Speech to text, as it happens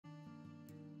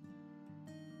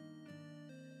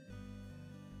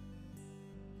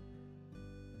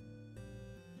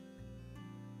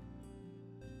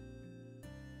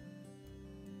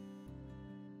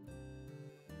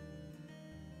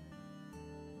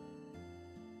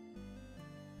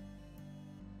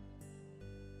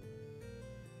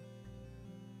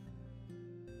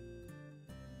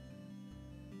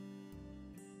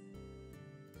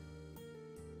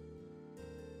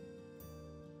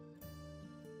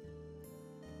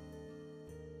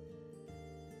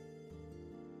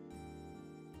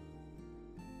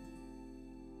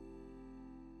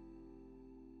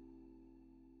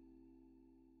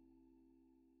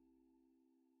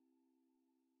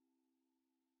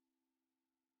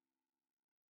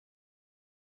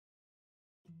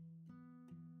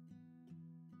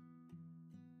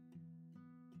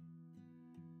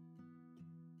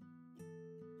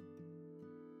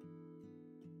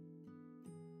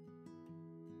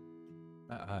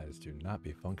My eyes do not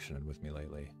be functioning with me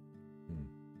lately.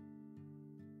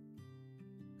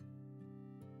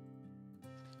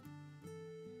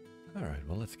 Alright,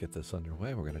 well, let's get this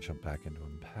underway. We're going to jump back into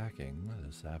unpacking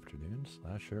this afternoon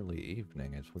 / early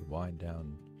evening as we wind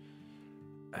down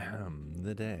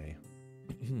the day.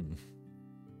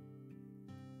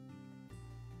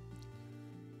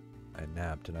 I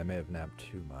napped, and I may have napped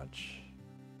too much.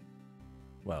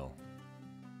 Well,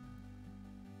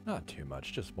 not too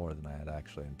much, just more than I had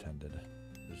actually intended.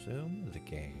 Resume the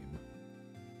game.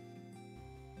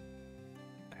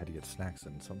 I had to get snacks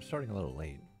in, so I'm starting a little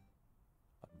late.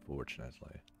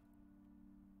 Unfortunately.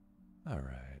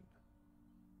 Alright.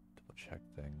 Double check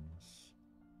things.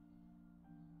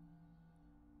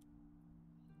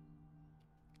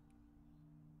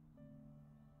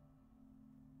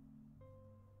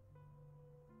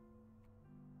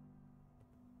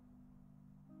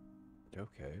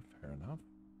 Okay, fair enough.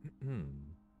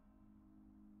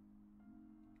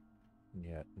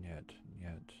 Yet.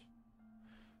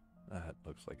 That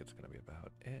looks like it's going to be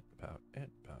about it.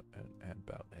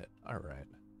 Alright.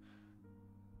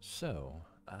 So,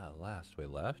 last we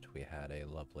left, we had a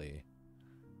lovely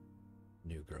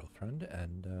new girlfriend,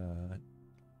 and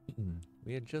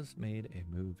we had just made a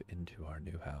move into our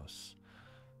new house.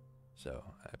 So,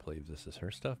 I believe this is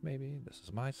her stuff, maybe? This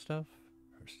is my stuff?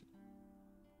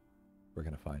 We're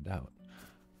going to find out.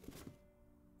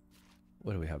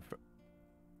 What do we have?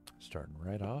 Starting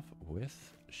right off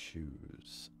with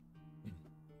shoes.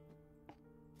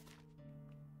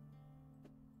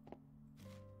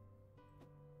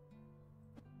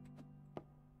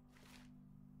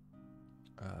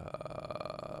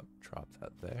 Drop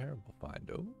that there. We'll find.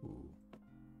 Oh,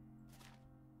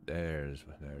 there's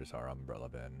our umbrella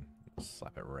bin.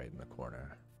 Slap it right in the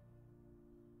corner.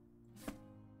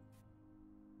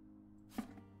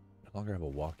 No longer have a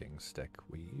walking stick.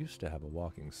 We used to have a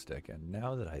walking stick, and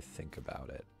now that I think about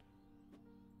it,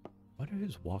 I wonder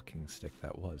whose walking stick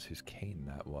that was, whose cane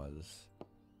that was.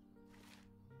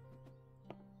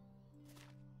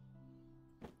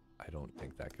 I don't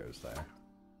think that goes there.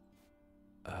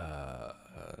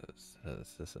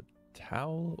 Is this a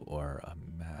towel or a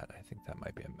mat? I think that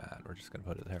might be a mat. We're just going to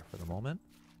put it there for the moment.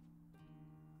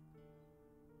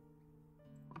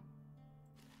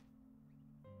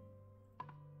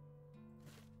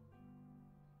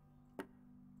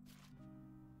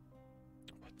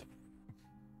 What the...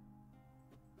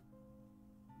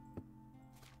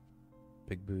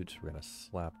 Big boots we're going to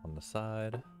slap on the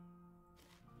side.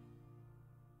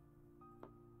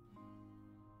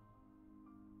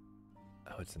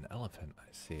 Oh, it's an elephant.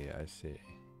 I see.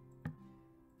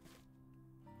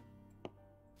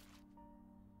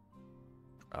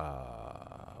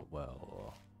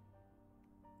 Well,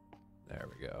 there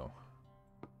we go.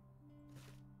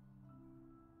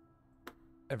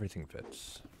 Everything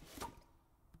fits.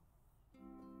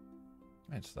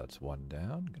 Alright, so that's one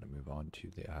down. Gonna move on to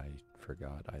the, I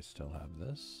forgot I still have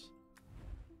this.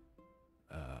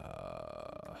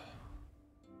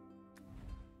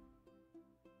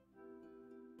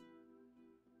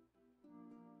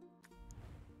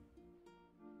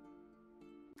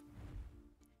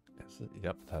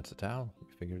 Yep, that's a towel. We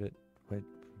figured it.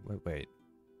 Wait.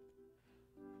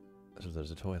 So there's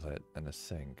a toilet and a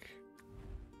sink.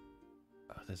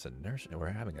 Oh, there's a nurse. We're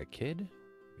having a kid?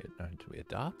 Do we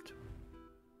adopt?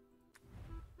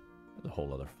 There's a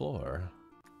whole other floor.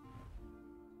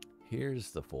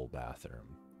 Here's the full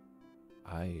bathroom.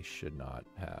 I should not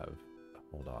have...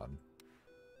 Hold on.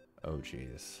 Oh,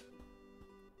 jeez.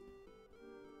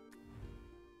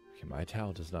 Okay, my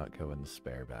towel does not go in the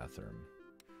spare bathroom.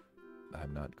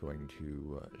 I'm not going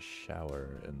to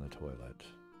shower in the toilet.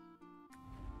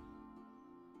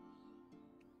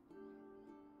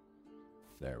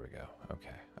 There we go.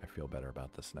 Okay, I feel better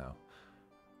about this now.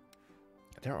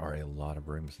 There are a lot of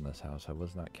rooms in this house. I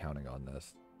was not counting on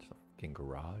this. It's a fucking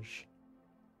garage.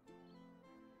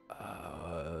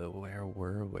 Where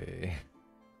were we?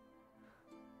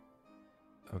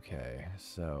 Okay,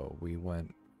 so we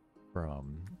went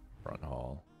from front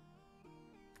hall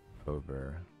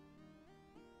over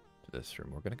to this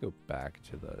room. We're gonna go back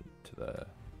to the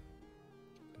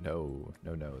no,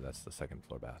 that's the second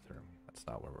floor bathroom. That's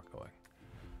not where we're going.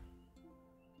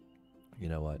 You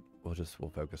know what? We'll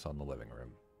focus on the living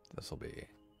room. This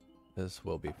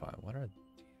will be fine. What are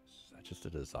these? Is that just a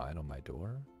design on my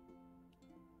door?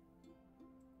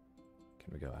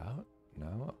 Can we go out?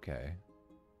 No? Okay.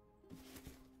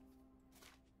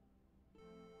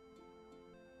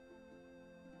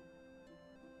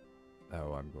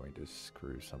 Oh, I'm going to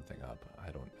screw something up.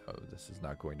 I don't know. This is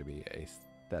not going to be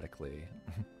aesthetically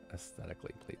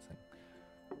pleasing.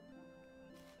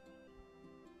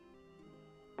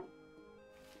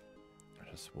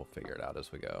 we'll figure it out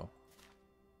as we go.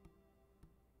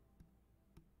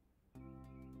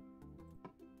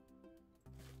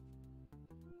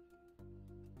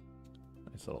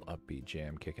 Nice little upbeat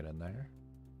jam kicking in there.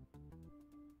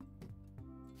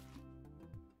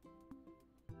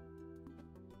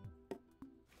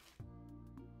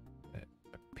 It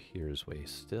appears we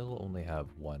still only have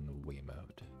one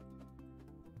Wiimote.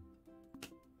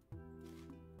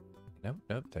 Nope,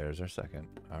 nope, there's our second.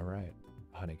 Alright,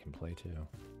 Honey can play too.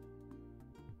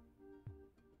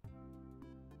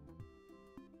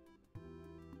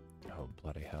 Oh,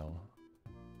 bloody hell.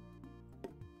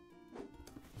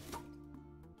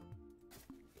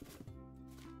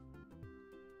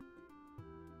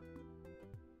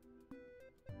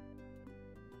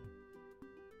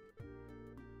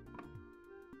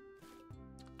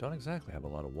 Don't exactly have a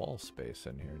lot of wall space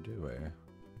in here, do we?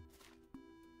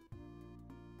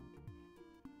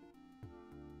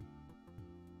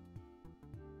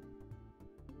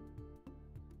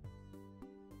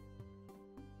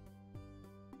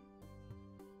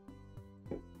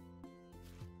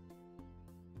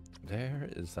 There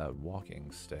is that walking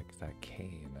stick, that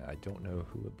cane. I don't know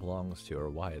who it belongs to or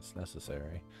why it's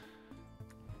necessary.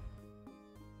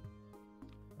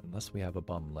 Unless we have a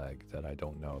bum leg that I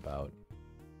don't know about.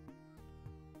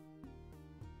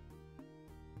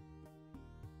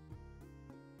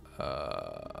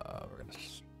 We're gonna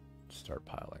start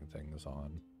piling things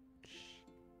on.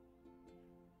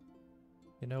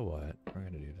 You know what? We're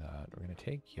gonna do that. We're gonna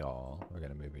take y'all. We're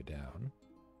gonna move you down.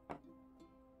 So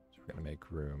we're gonna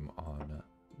make room on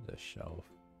this shelf.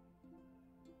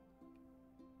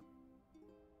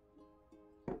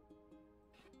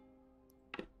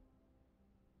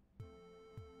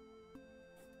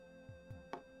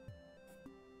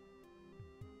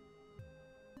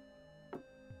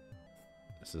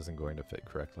 This isn't going to fit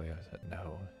correctly. I said,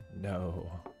 no,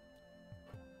 no.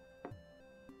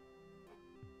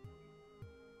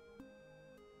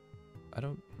 I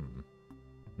don't,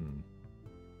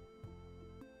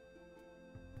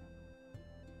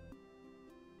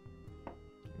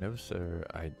 No, sir,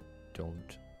 I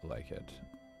don't like it.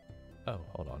 Oh,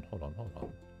 hold on.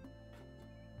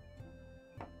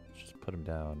 Just put him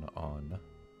down on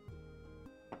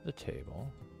the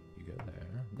table. You go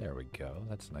there. There we go.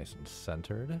 That's nice and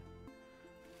centered.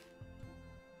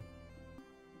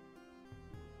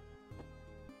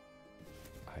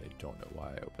 I don't know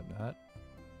why I opened that.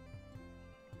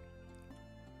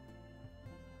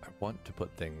 I want to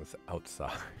put things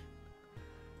outside.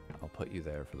 I'll put you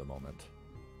there for the moment.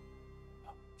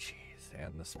 Oh, jeez.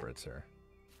 And the spritzer.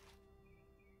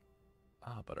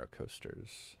 Ah, but our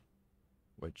coasters.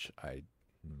 Which Are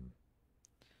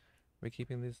we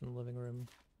keeping these in the living room?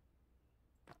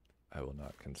 I will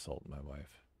not consult my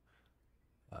wife.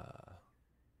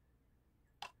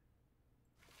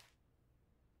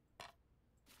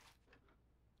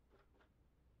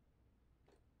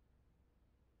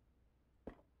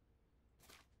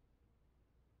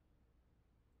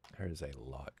 There's a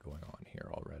lot going on here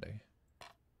already.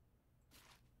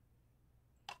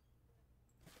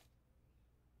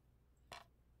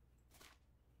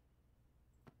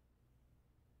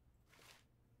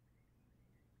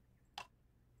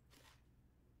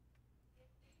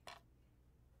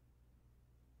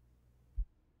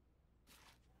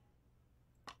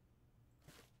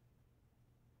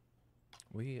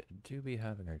 We do be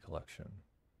having a collection.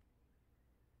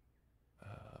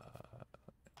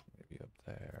 Move you up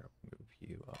there, move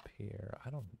you up here. I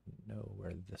don't know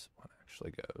where this one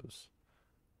actually goes.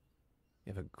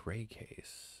 You have a gray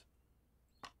case.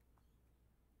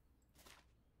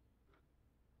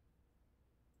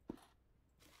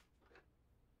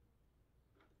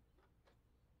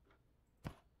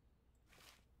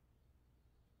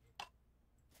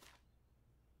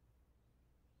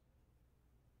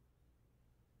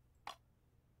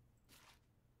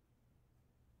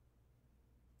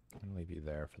 I'm gonna leave you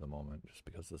there for the moment, just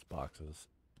because this box is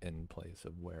in place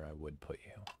of where I would put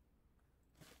you.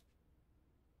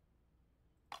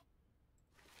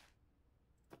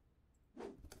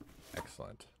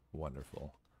 Excellent.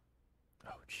 Wonderful.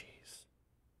 Oh, jeez.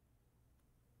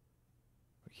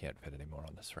 We can't fit any more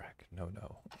on this rack. No,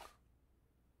 no.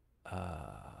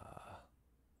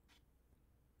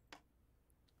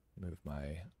 Move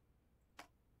my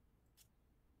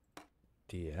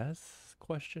DS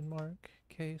question mark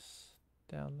case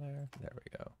down there. There we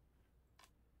go.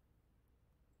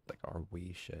 Like our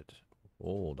Wii shit.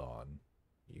 Hold on.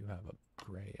 You have a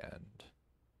gray end.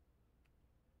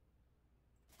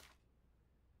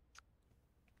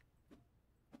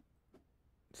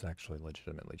 It's actually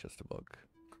legitimately just a book.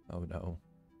 Oh no.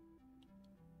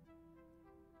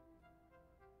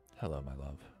 Hello, my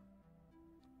love.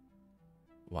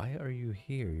 Why are you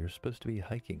here? You're supposed to be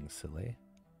hiking, silly.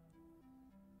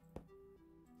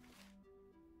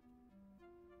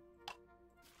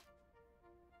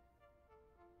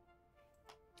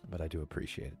 But I do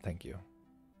appreciate it. Thank you.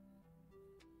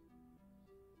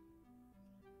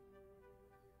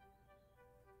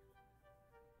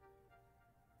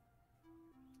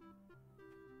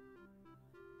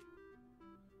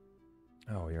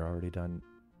 Oh, you're already done.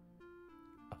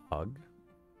 A hug?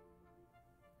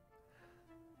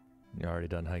 You're already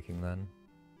done hiking then?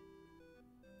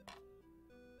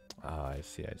 Ah, I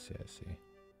see, I see, I see.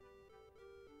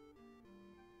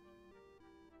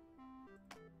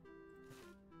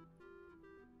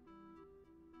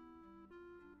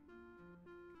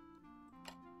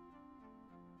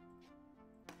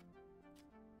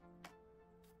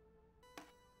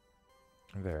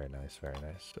 Very nice, very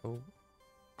nice. Oh.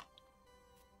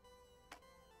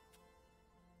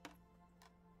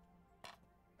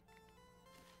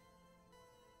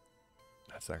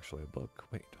 That's actually a book.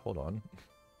 Wait, hold on.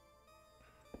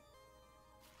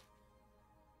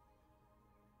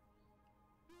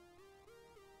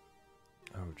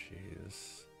 Oh,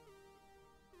 jeez.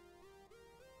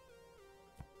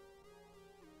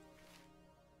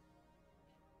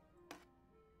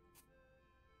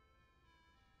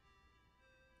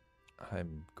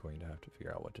 I'm going to have to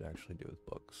figure out what to actually do with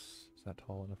books. Is that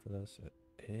tall enough for this?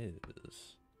 It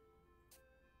is.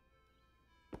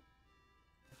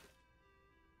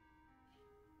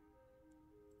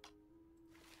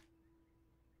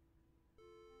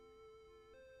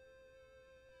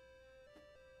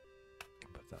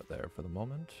 Put that there for the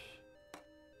moment.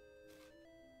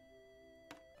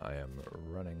 I am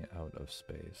running out of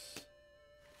space.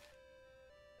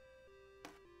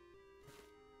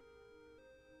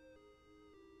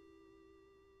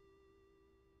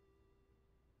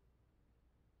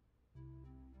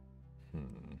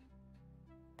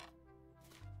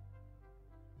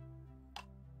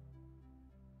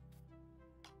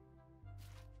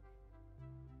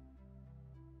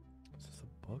 Is this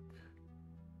a book?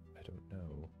 I don't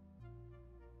know.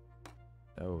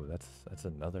 Oh, that's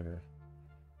another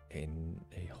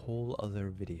a whole other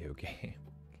video game.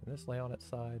 Can this lay on its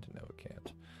side? No, it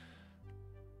can't.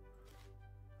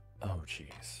 Oh,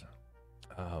 jeez.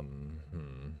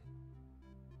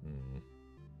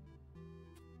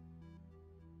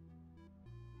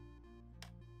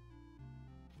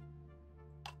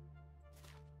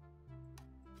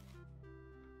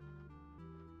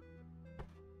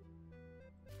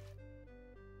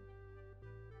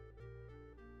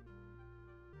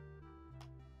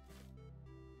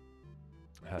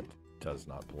 That does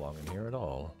not belong in here at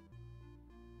all.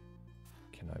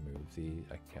 Can I move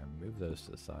I can move those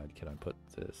to the side. Can I put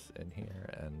this in here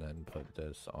and then put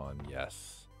this on?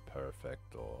 Yes.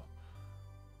 Perfecto.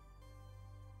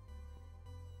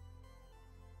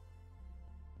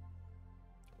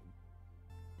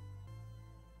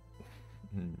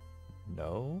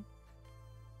 No?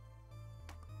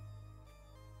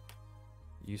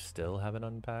 You still haven't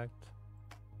unpacked?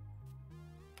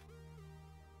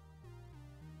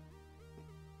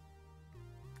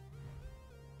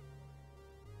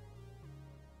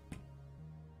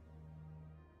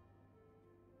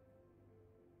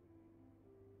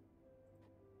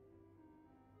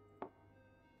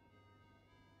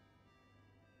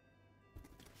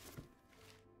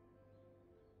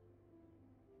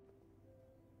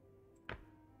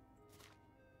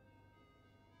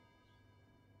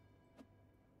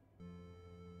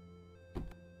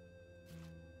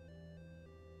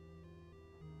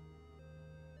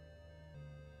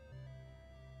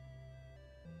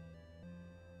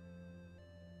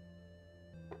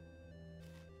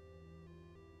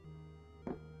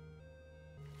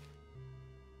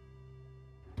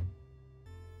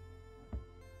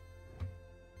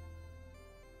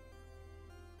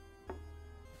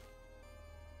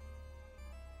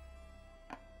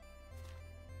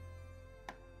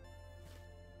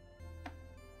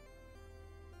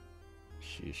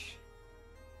 Sheesh.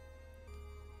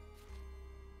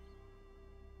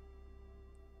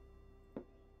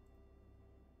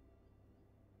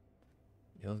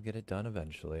 You'll get it done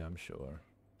eventually, I'm sure.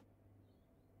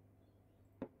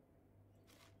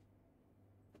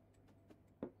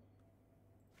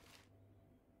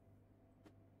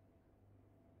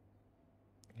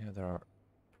 Yeah, there are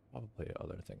probably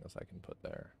other things I can put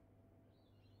there.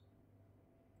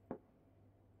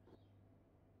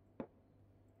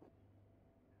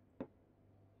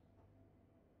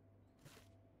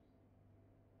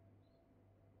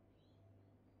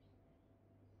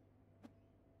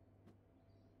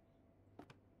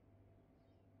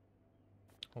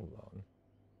 Hold on.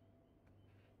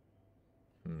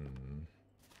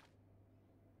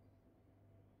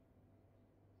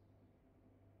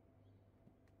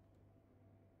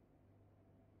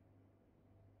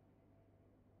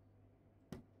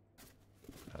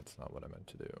 not what I meant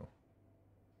to do.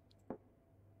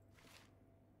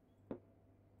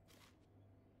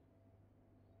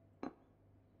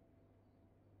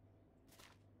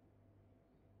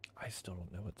 I still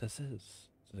don't know what this is.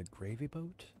 Is it a gravy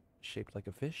boat shaped like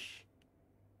a fish?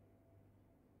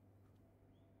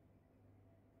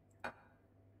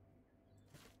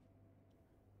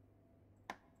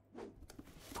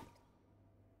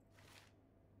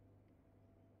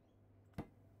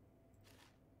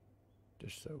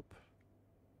 Dish soap.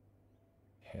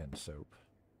 Hand soap.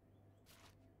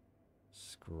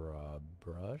 Scrub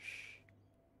brush.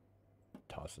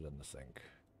 Toss it in the sink.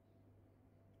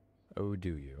 Oh,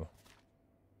 do you?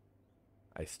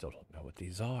 I still don't know what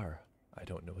these are. I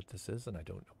don't know what this is, and I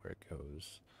don't know where it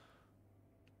goes.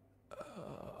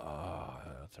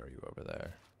 I'll throw you over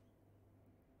there.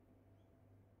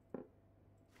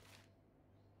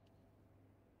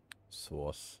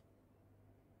 Sauce.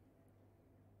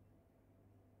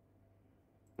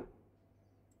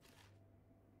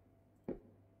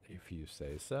 If you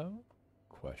say so?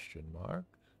 Question mark.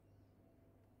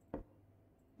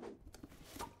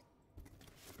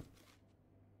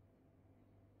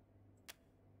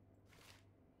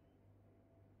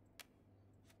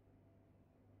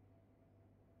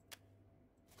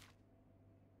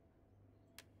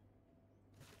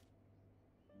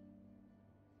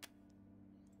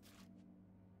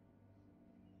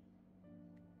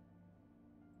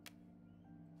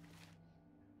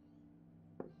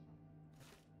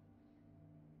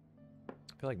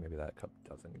 I feel like maybe that cup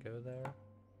doesn't go there.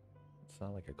 It's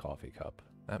not like a coffee cup.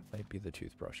 That might be the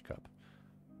toothbrush cup.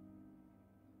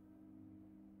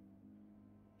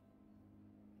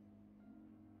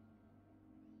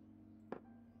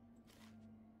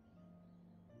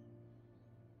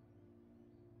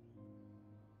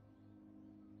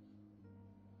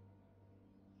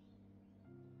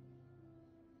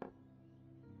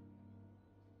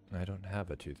 I don't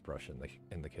have a toothbrush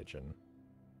in the kitchen.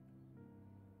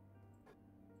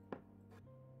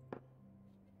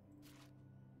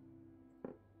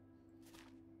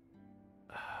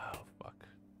 Oh, fuck.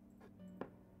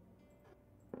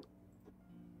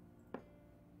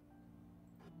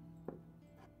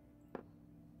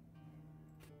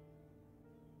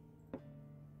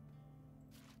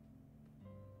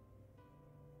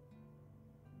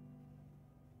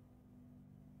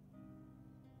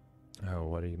 Oh,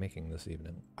 what are you making this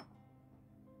evening?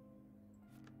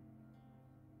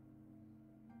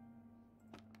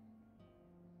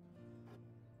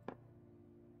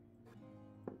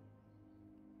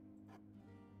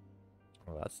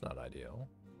 Well, that's not ideal.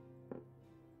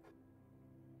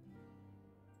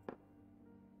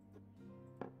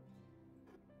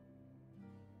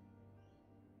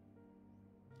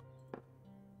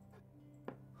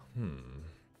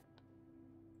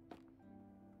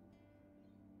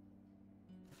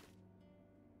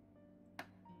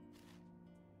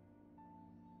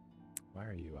 Why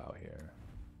are you out here?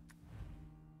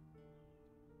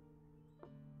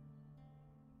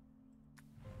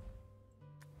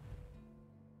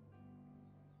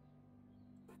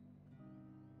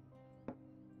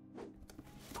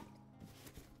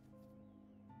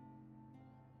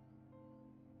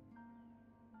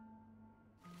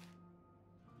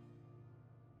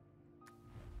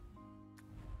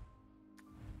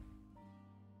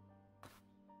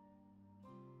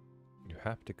 You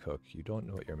have to cook. You don't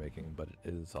know what you're making, but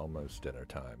it is almost dinner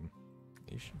time.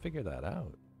 You should figure that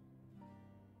out.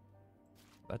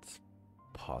 That's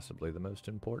possibly the most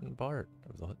important part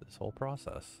of this whole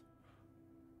process.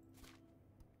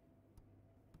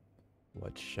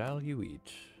 What shall you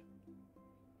eat?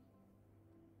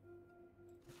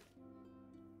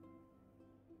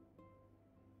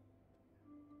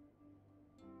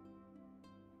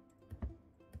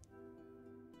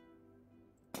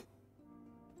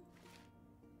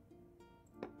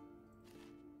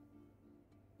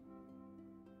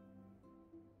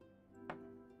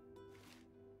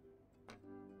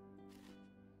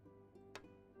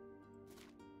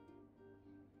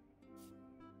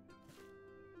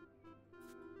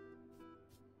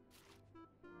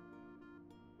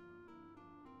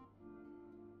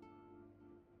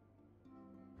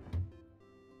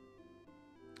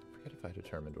 If I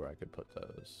determined where I could put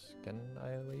those. Can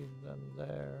I leave them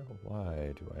there?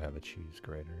 Why do I have a cheese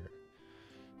grater?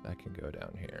 That can go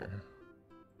down here.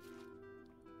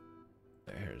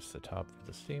 There's the top for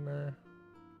the steamer.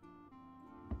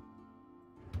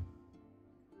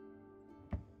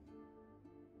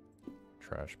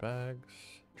 Trash bags.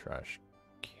 Trash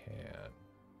can.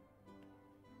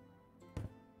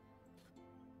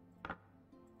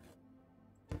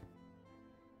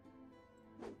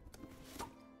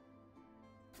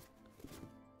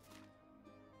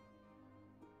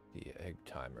 egg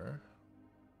timer.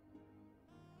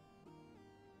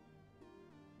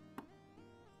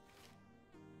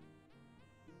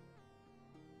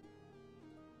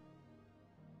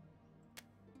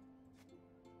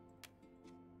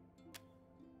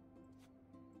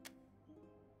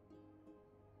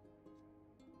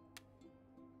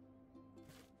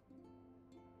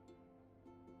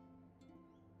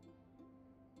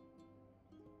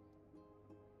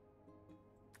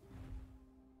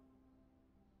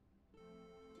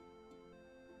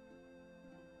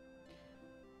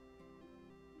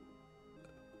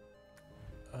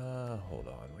 Hold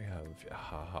on. We have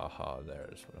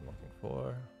there's what I'm looking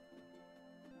for.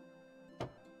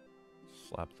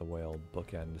 Slap the whale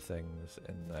bookend things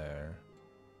in there.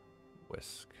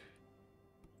 Whisk.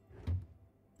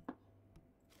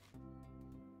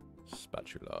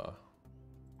 Spatula.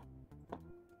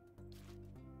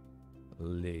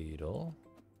 Ladle.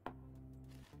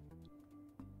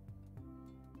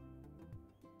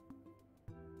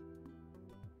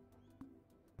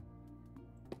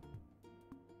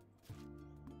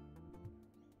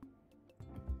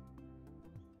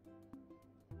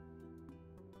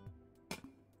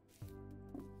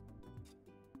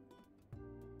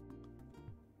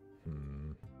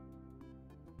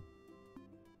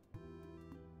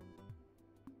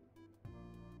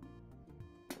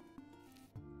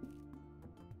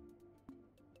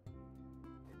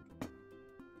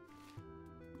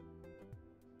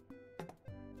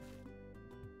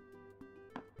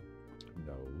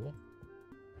 No.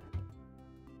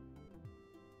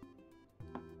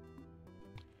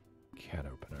 Can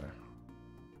opener.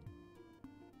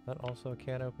 That also a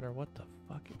can opener? What the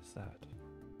fuck is that?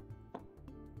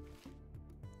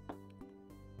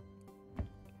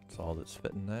 That's all that's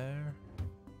fitting there.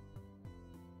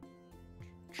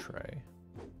 Tray.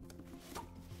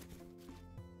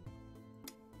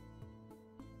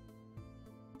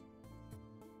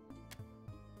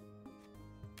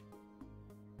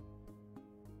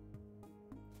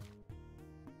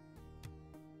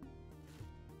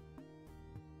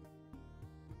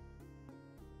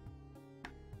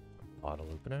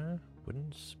 Bottle opener,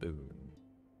 wooden spoon.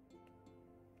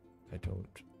 I don't,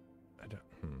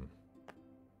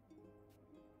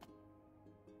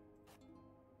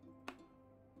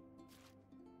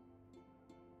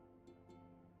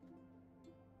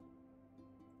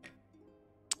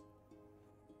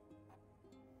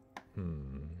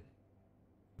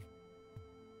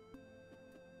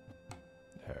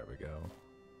 There we go.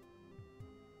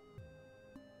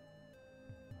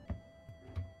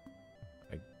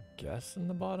 Guess in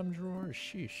the bottom drawer?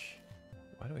 Sheesh.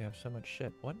 Why do we have so much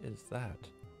shit? What is that?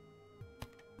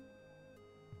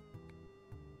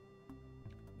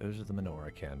 Those are the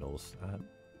menorah candles.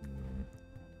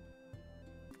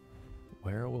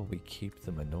 Where will we keep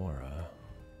the menorah?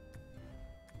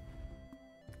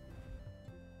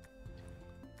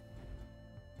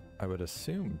 I would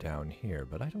assume down here,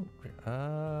 but I don't...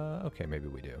 okay, maybe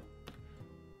we do.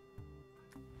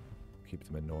 Keep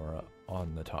the menorah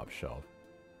on the top shelf.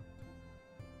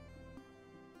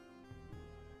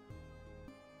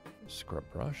 Scrub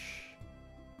brush.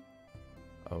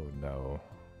 Oh no.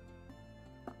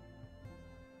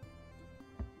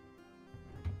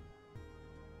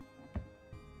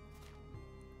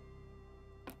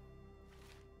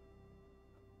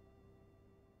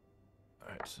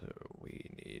 Alright, so we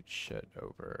need shit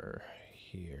over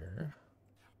here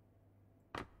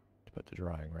to put the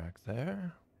drying rack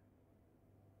there.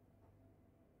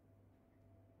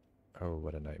 Oh,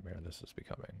 what a nightmare this is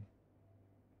becoming.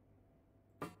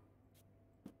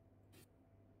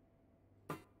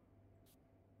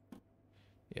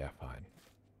 Yeah, fine.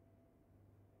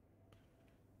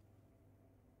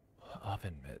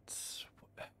 Oven mitts.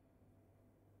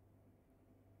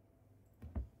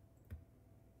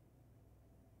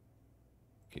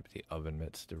 Keep the oven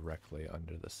mitts directly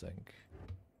under the sink.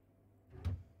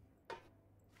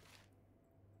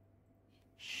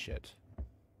 Shit.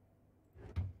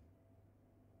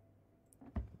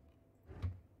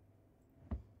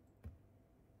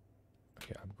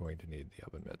 Okay, I'm going to need the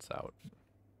oven mitts out.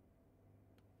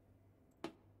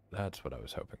 That's what I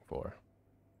was hoping for.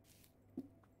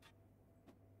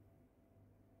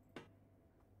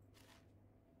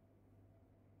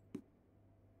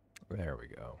 There we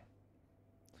go.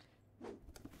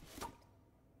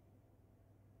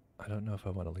 I don't know if I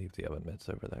want to leave the oven mitts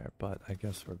over there, but I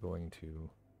guess we're going to...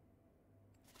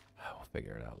 We'll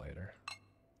figure it out later.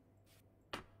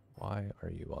 Why are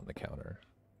you on the counter?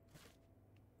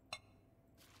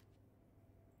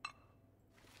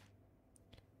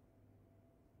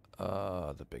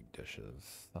 The big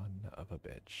dishes. Son of a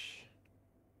bitch.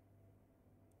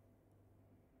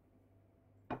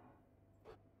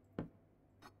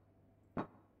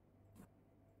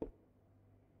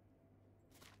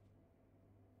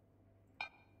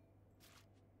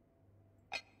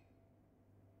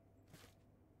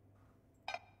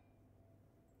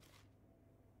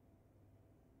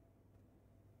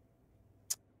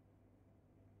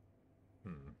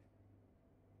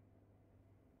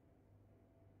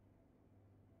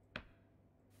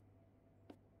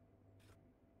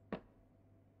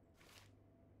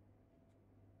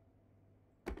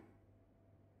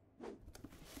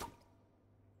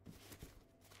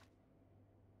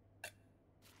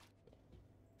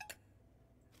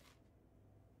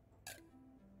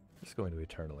 Just going to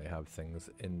eternally have things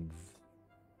in...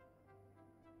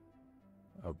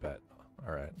 Oh, bet.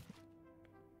 Alright.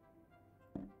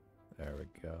 There we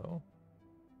go.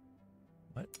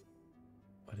 What?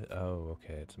 Oh,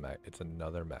 okay, it's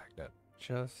another magnet.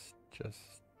 Just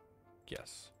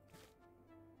guess.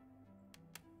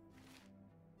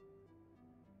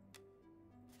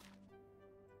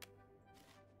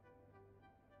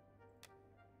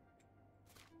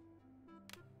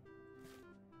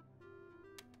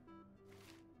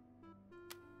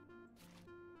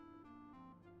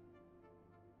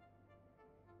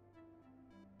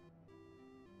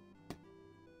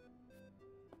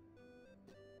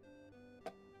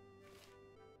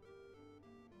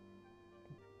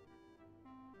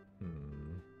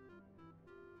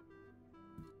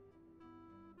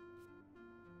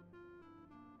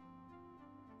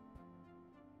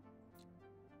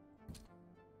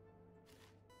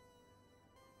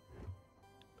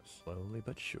 Slowly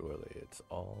but surely, it's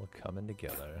all coming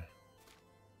together.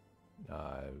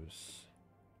 Knives.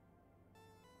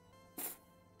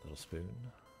 Little spoon.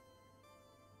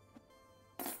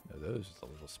 No, those are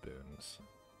the little spoons.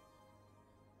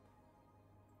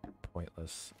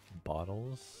 Pointless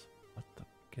bottles. What the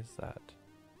fuck is that?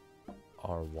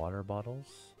 Are water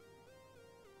bottles?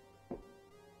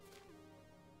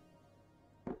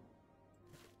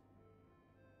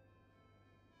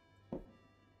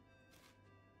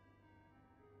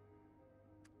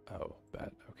 Oh,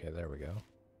 bet. Okay, there we go.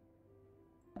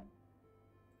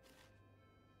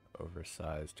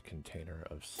 Oversized container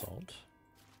of salt.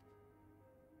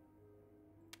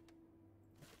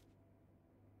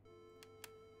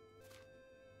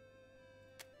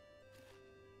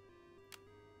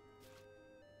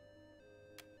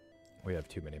 We have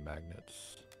too many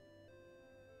magnets.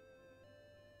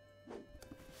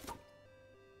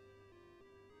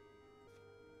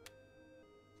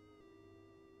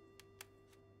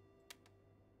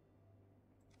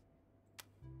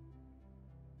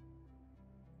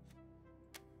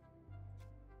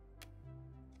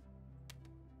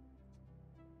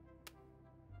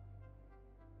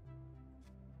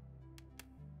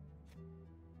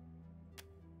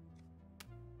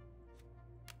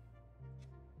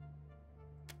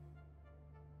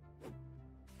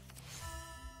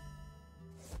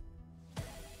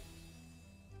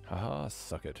 Haha,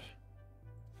 suck it.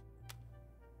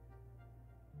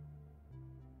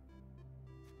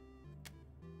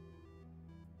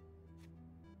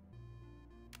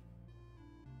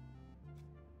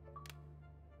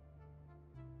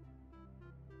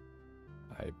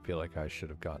 I feel like I should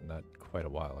have gotten that quite a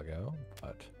while ago,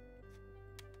 but...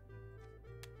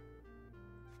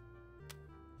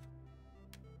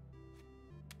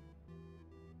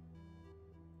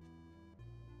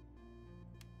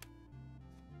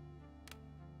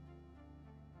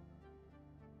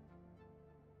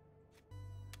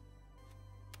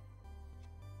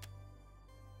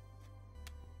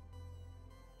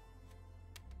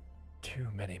 Too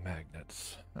many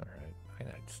magnets. Alright, I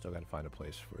still gotta find a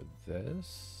place for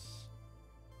this.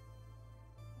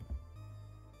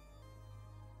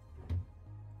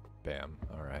 Bam,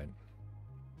 alright.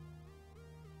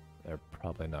 They're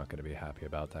probably not gonna be happy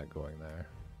about that going there.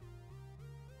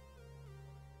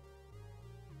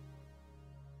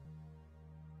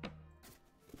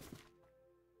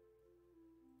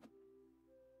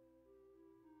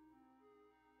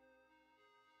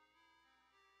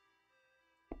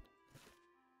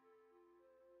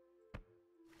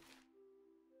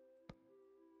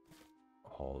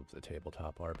 All of the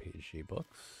tabletop RPG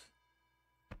books.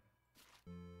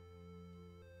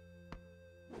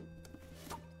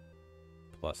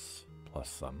 Plus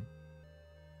some.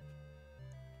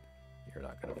 You're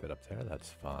not going to fit up there, that's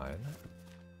fine.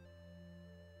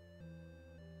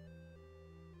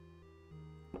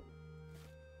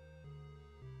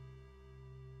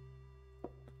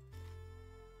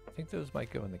 I think those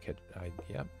might go in the kitchen.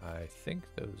 Yep, I think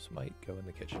those might go in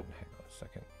the kitchen. Hang on a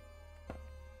second.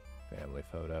 Family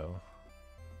photo.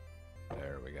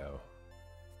 There we go.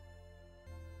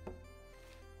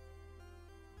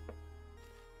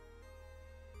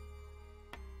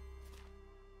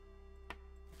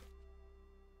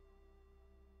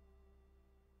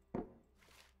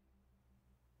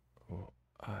 Oh,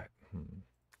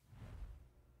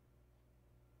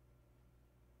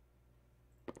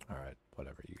 All right,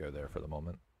 whatever. You go there for the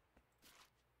moment.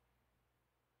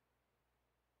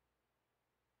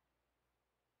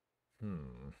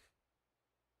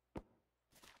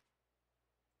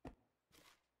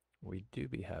 We do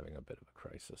be having a bit of a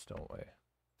crisis, don't we?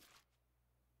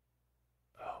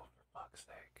 Oh, for fuck's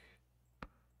sake.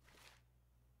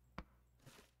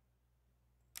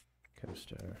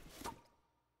 Coaster.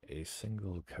 a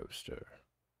single coaster.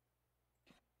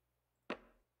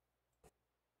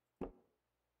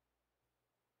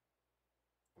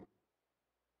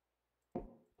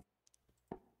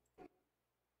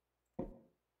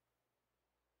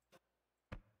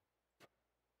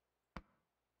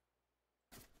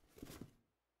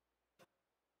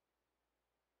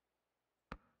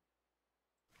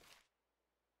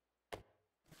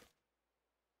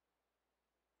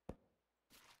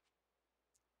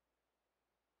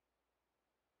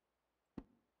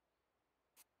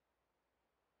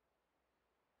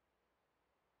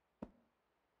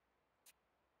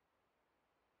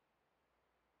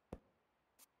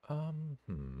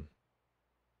 Hmm.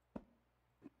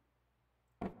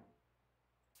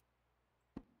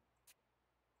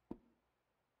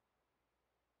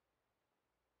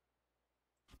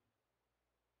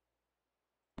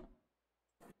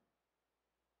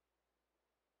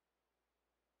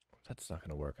 That's not going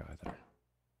to work either.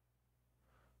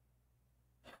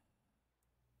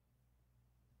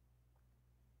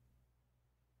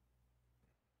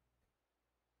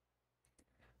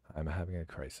 I'm having a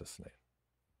crisis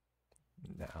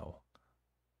now.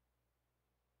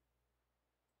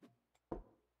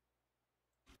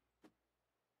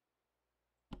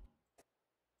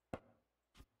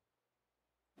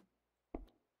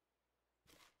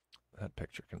 That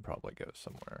picture can probably go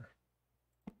somewhere.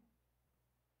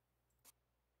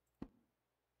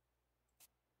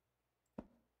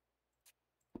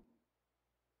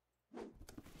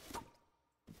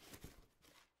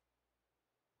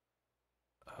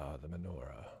 The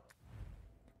menorah.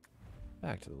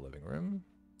 Back to the living room.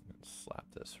 And slap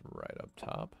this right up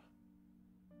top.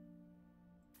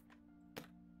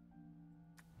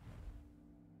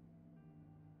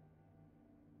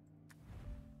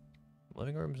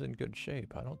 Living room's in good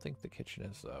shape. I don't think the kitchen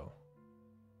is, though.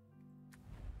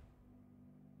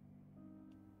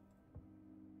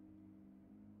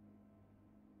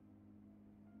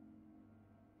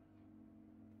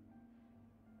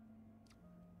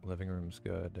 Living room's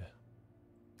good.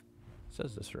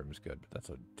 Says this room's good, but that's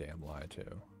a damn lie,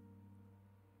 too.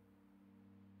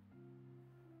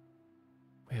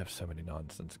 We have so many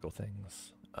nonsensical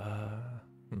things.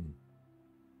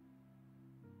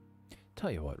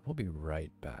 Tell you what, we'll be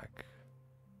right back.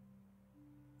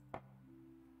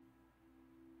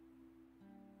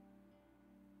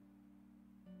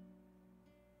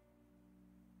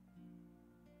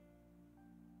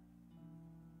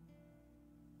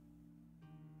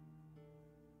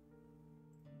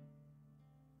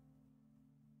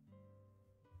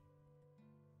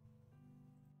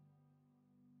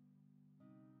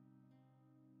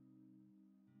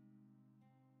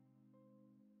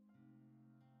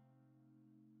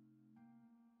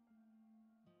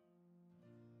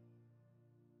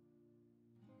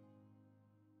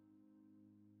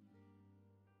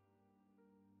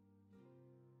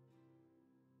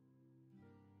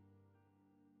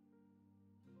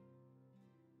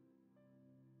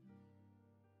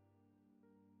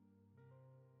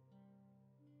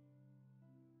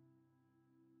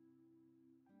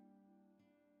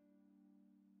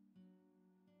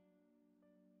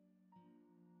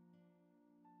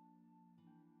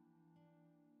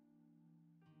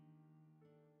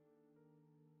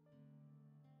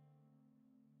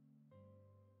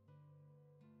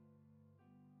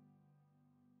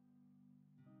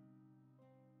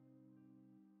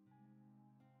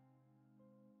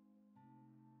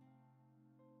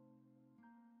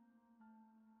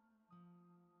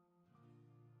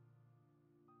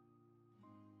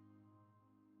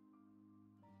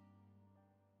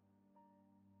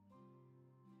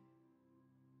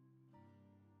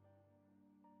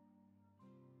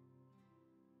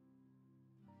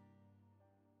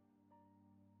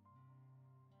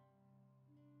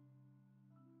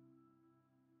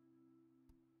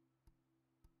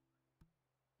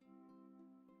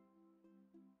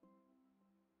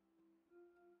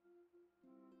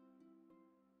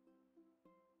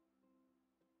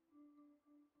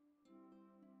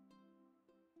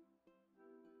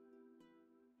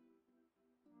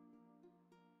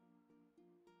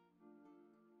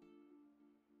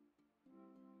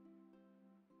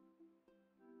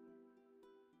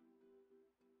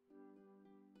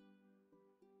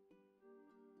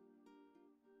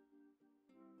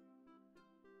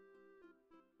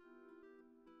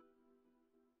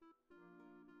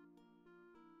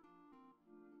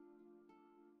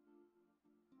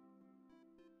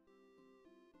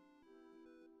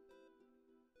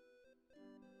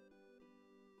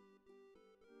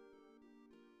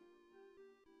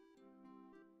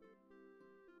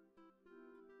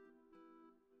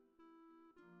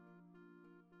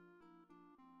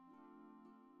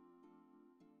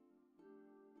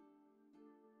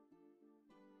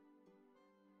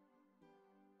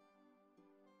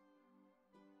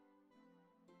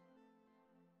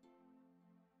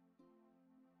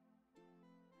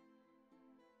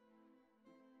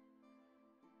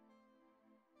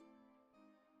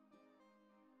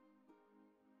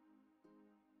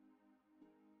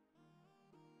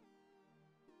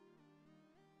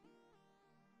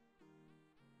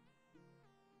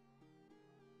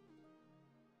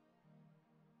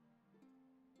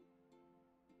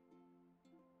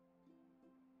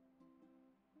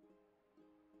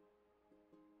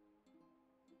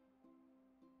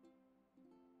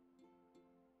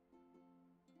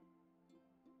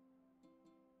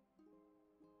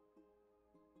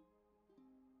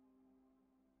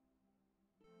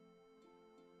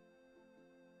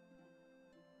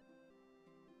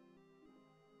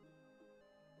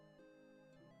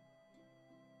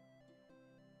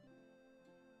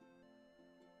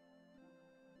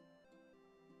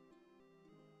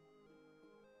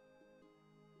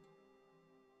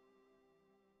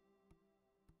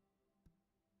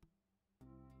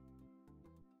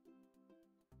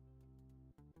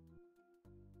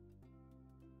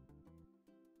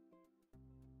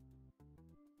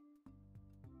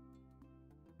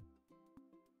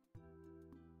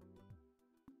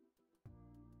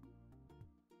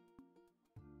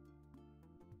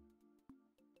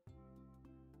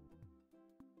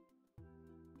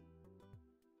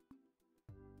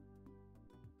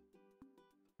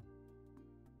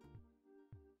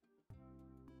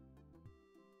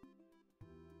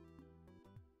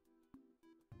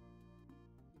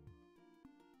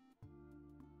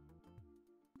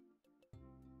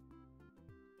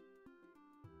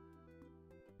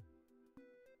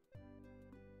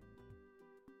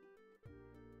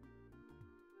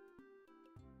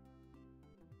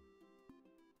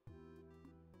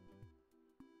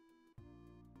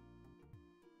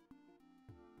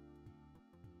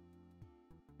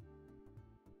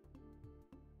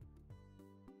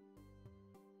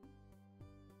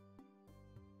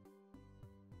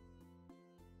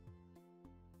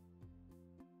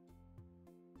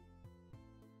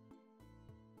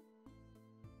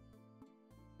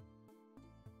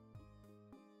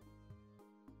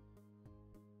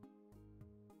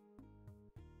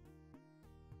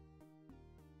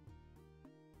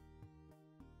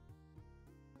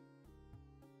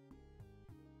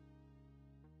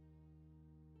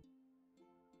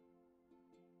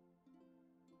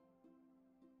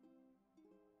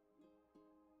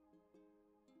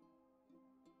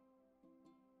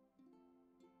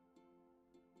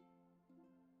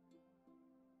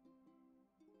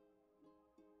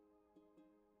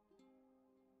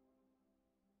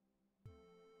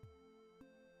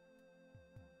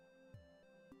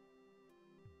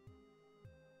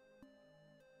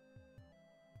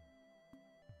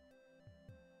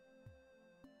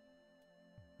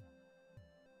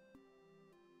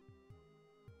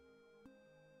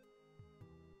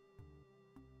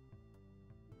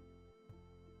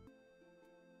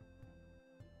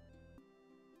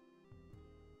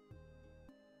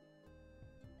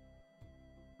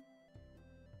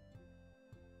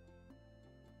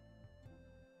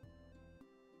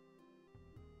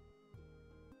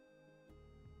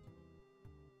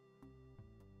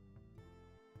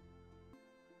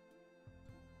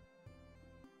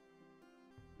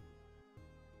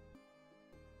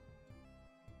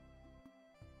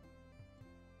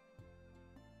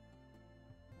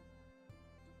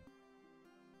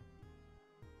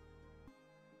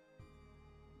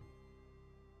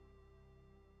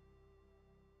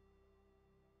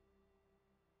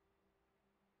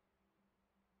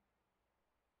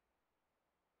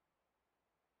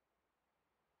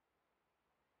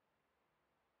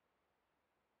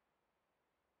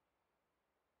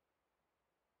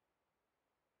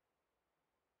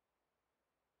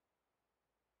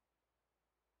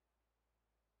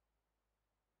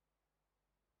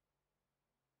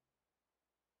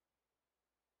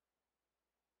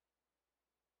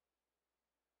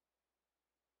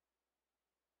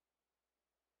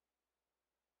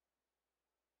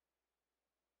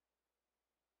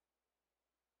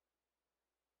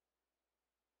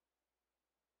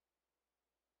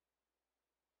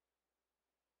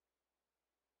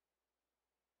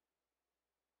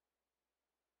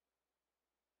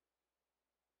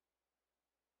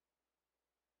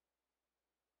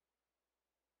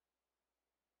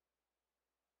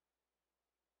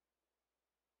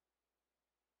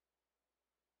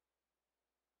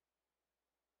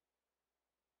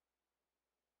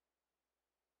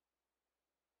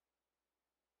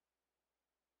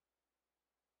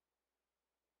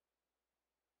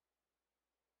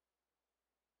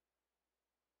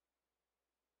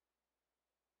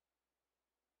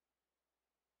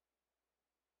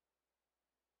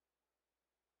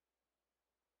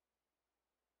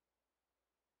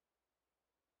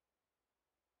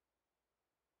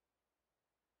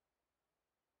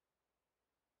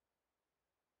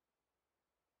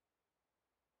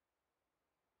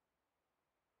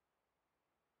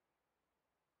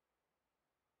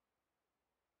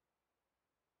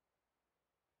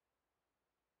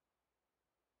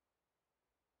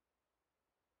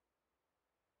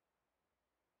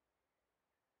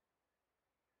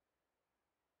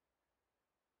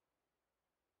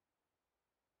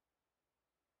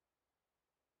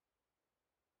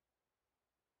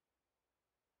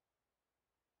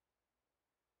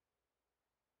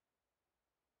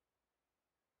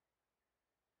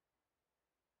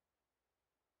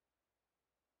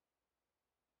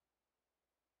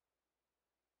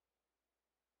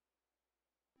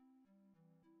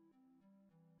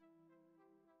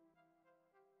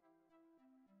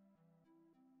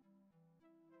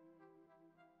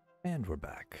 And we're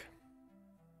back.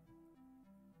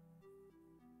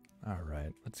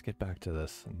 Alright, let's get back to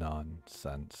this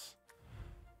nonsense.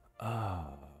 We're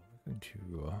going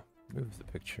to move the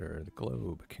picture. The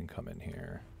globe can come in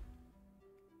here.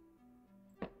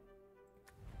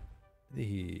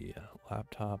 The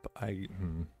laptop, a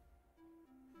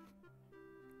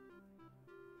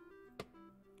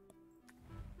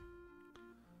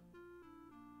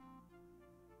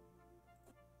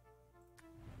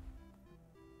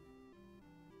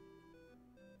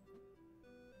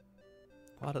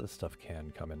lot of the stuff can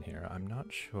come in here. I'm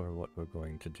not sure what we're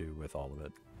going to do with all of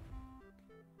it.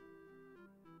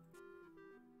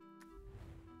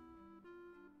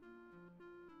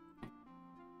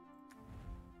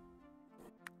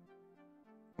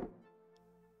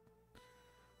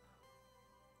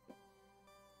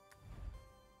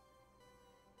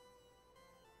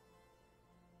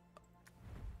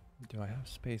 Do I have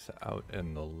space out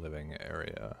in the living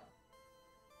area?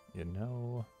 You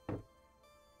know,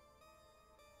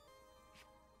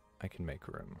 I can make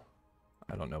room.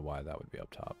 I don't know why that would be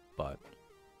up top, but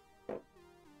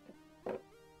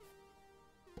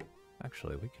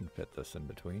actually we can fit this in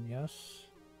between, yes?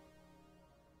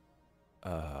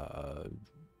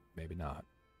 Maybe not.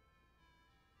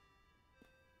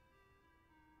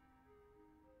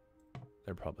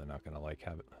 They're probably not gonna like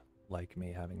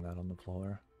me having that on the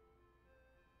floor.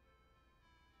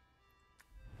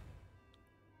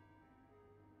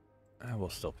 We'll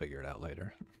still figure it out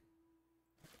later.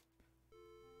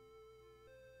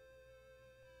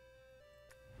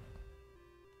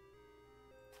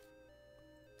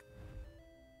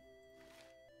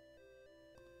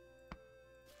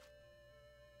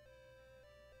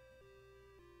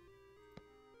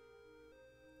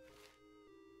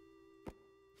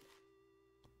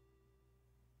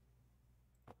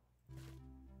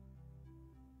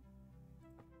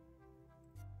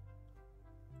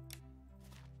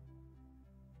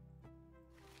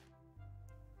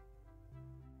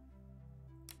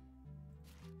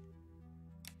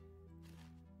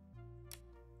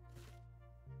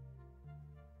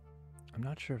 I'm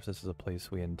not sure if this is a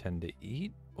place we intend to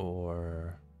eat,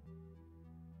 or...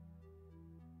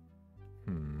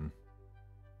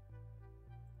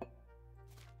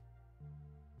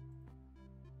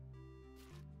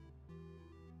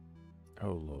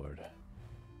 Oh Lord.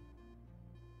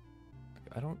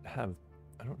 I don't have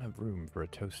room for a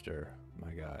toaster,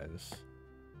 my guys.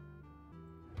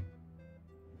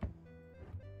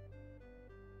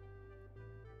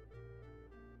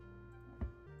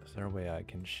 Is there a way I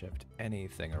can shift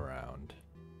anything around?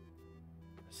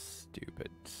 Stupid,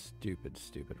 stupid,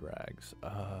 stupid rags.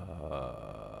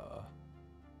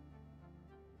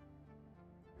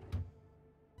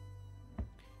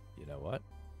 You know what?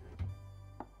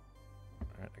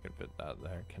 Alright, I can fit that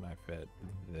there. Can I fit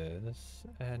this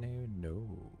any? No.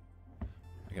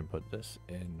 I can put this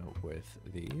in with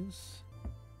these.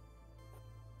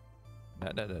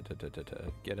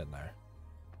 Get in there.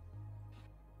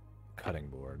 Cutting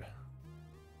board.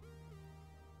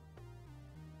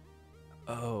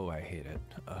 Oh, I hate it.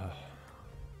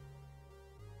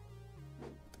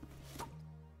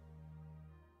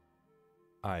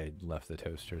 I left the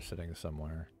toaster sitting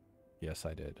somewhere. Yes,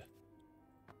 I did.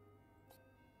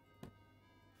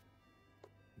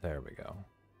 There we go.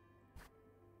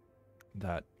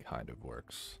 That kind of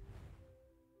works.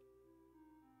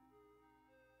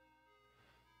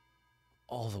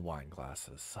 All the wine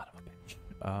glasses, son of a bitch.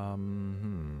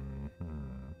 I'm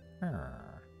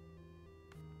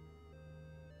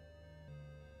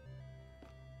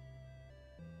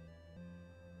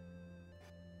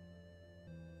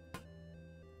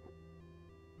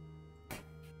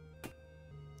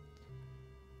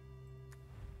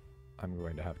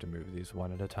going to have to move these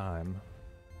one at a time.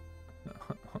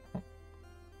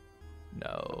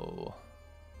 No.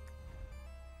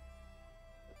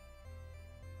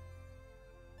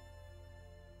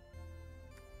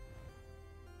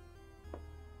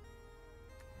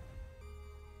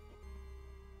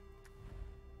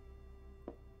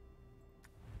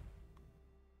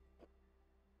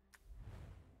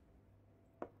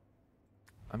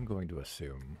 I'm going to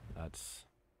assume that's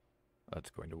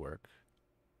going to work.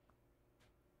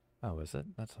 Oh, is it?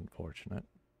 That's unfortunate.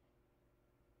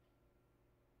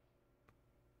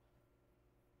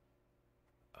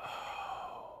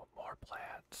 Oh, more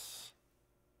plants.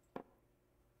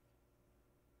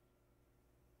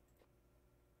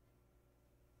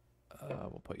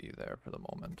 We'll put you there for the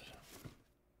moment.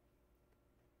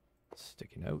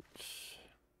 Sticky notes.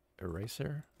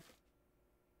 Eraser.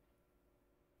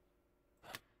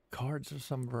 Cards of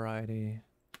some variety.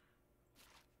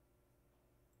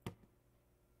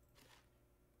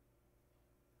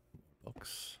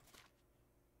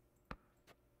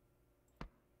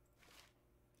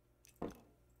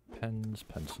 pens,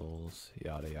 pencils,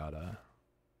 yada yada.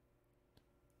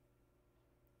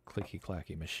 Clicky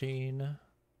clacky machine.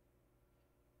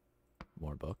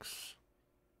 More books.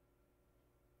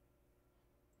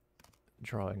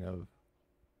 Drawing of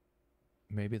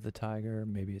maybe the tiger,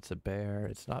 maybe it's a bear.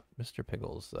 It's not Mr.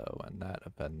 Pickles though, and that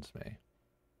offends me.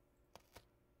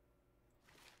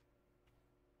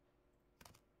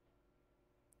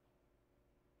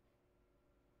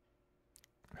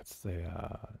 That's the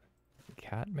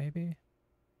cat maybe?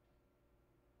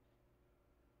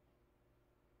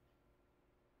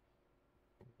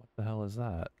 What the hell is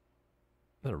that?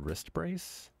 Is that a wrist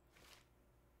brace?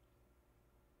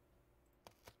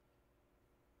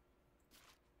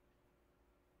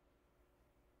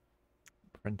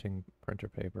 Printer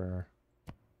paper.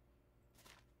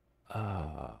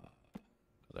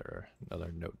 Another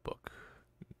notebook.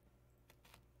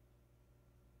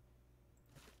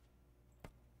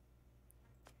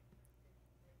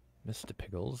 Mr.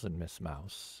 Pickles and Miss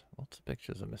Mouse. Lots of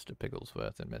pictures of Mr.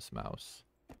 Pigglesworth and Miss Mouse.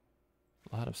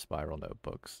 A lot of spiral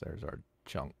notebooks. There's our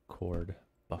junk cord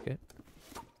bucket.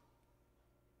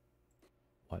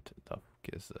 What the fuck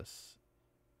is this?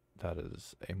 That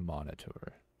is a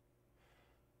monitor.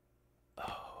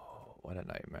 Oh, what a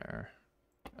nightmare.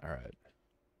 Alright.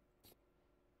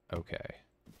 Okay.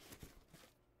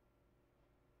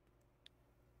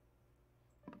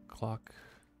 Clock.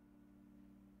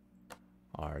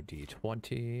 Our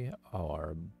D20.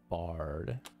 Our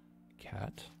bard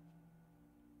cat.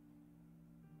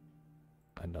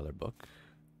 Another book.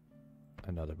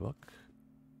 Another book.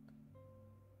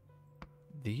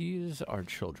 These are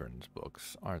children's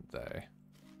books, aren't they?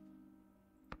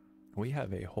 We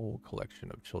have a whole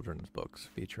collection of children's books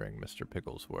featuring Mr.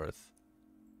 Pigglesworth.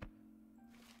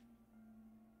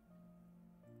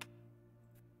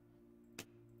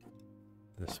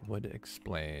 This would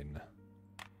explain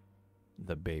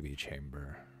the baby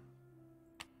chamber.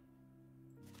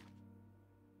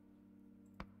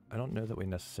 I don't know that we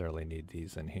necessarily need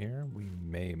these in here. We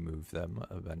may move them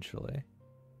eventually.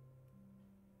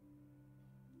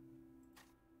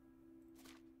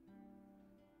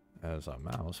 As a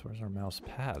mouse, where's our mouse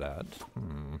pad at?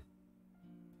 Okay,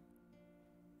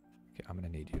 I'm gonna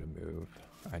need you to move.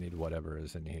 I need whatever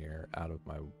is in here out of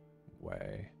my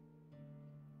way.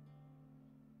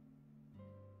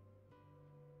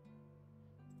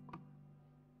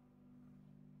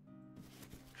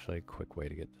 Actually, a quick way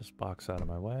to get this box out of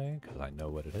my way, because I know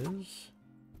what it is.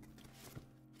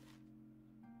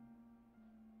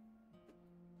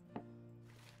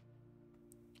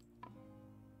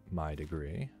 My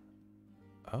degree.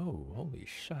 Oh, holy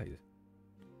shit.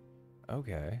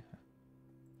 Okay.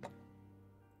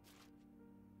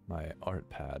 My art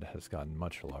pad has gotten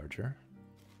much larger.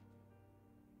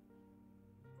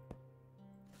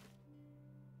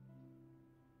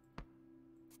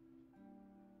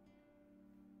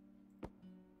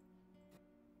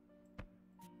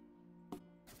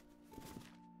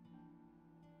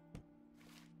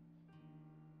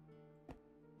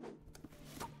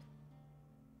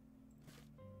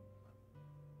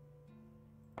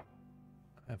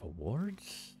 I have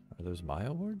awards? Are those my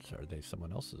awards? Or are they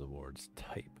someone else's awards?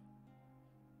 Type.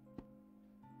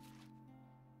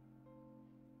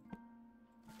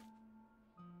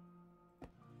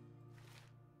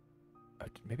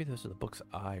 Maybe those are the books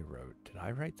I wrote. Did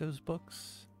I write those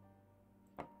books?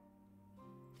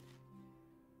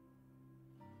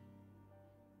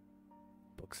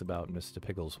 Books about Mr.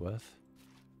 Pigglesworth.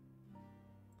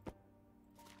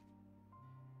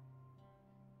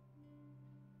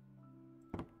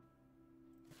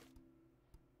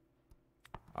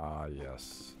 Ah,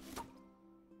 yes.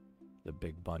 The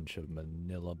big bunch of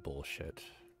manila bullshit.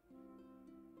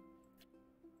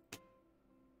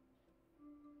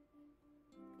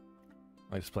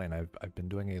 I'll explain. I've been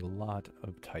doing a lot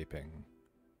of typing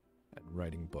and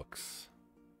writing books,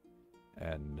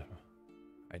 and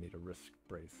I need a wrist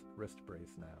brace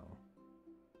now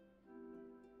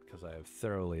because I have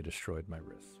thoroughly destroyed my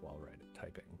wrists while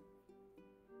typing.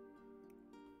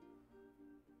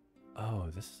 Oh,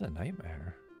 this is a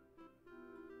nightmare.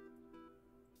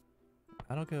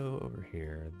 That'll go over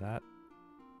here. That.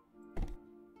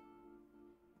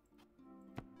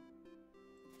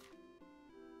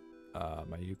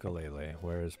 My ukulele.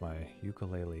 Where is my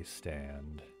ukulele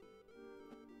stand?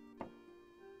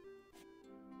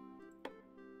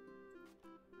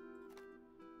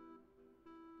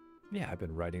 Yeah, I've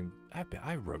been writing.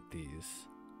 I wrote these.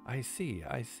 I see.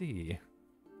 I see.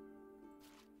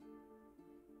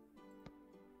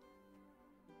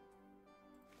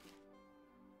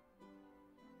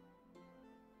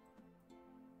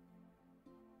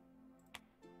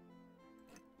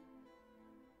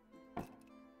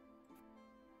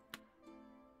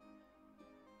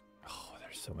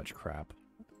 so much crap.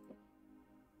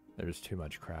 There's too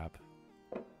much crap.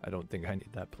 I don't think I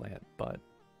need that plant, but...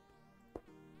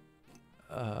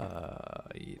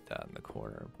 eat that in the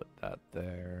corner, put that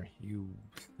there. You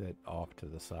sit off to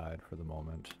the side for the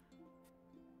moment.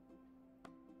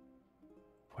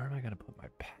 Where am I gonna put my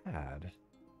pad?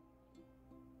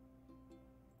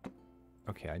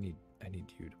 Okay, I need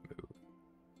you to move.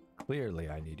 Clearly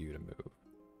I need you to move.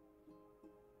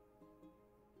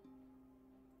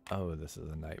 Oh, this is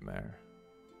a nightmare.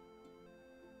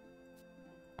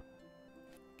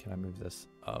 Can I move this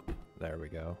up? There we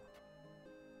go.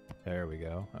 There we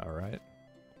go. Alright.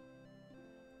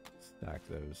 Stack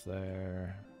those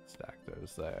there. Stack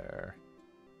those there.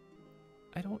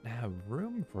 I don't have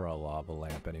room for a lava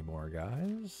lamp anymore,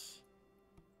 guys.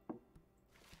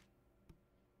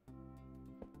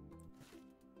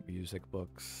 Music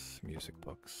books. Music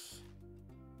books.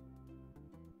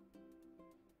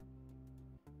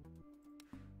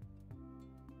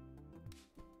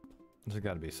 There's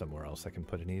got to be somewhere else I can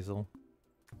put an easel.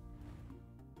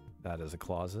 That is a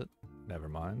closet. Never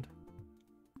mind.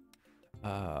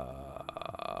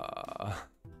 I'll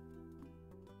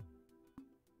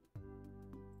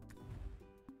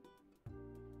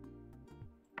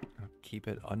keep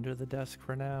it under the desk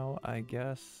for now, I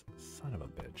guess. Son of a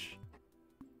bitch.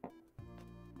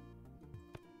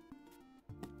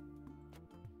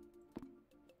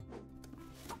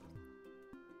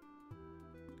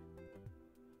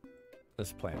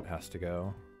 This plant has to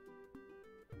go.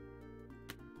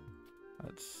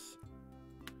 Let's...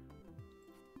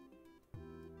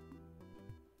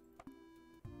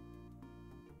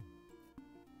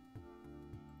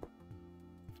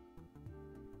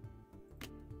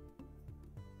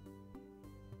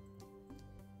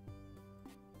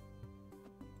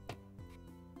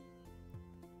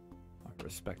 Our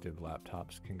respective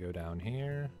laptops can go down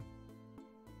here.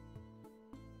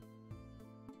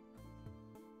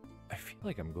 I feel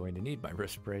like I'm going to need my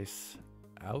wrist brace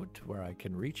out where I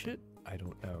can reach it. I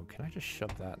don't know. Can I just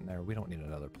shove that in there? We don't need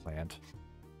another plant.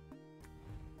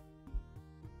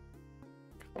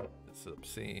 This is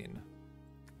obscene.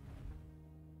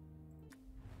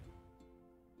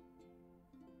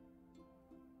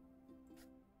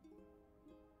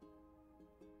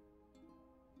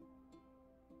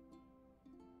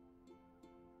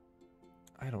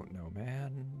 I don't know,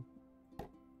 man.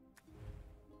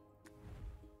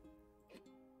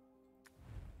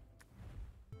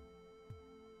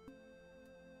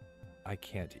 I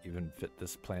can't even fit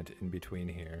this plant in between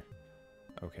here.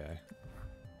 Okay.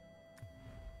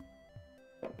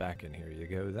 Back in here you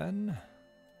go then.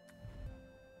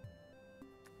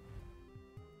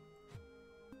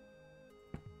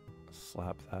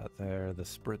 Slap that there. The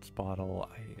spritz bottle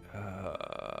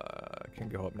I can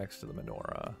go up next to the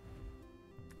menorah.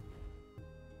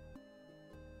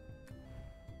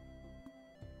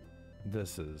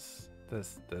 This is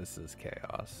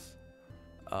chaos.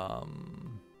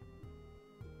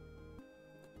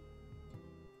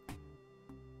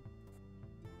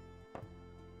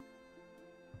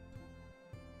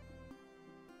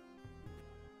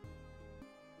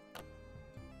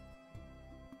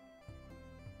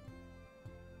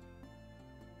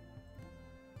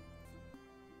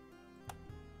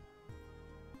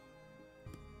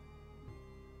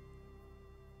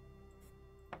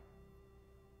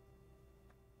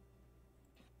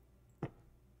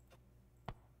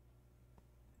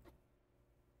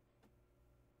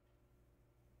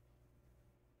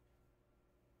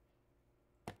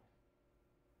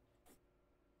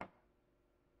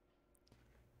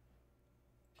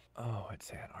 Oh, it's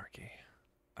anarchy.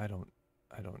 I don't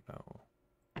know.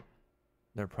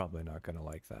 They're probably not going to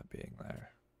like that being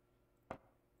there.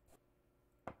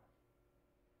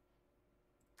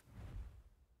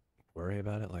 Worry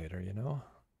about it later, you know?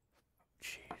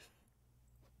 Jeez.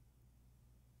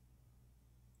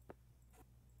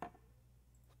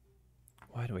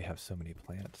 Why do we have so many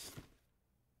plants?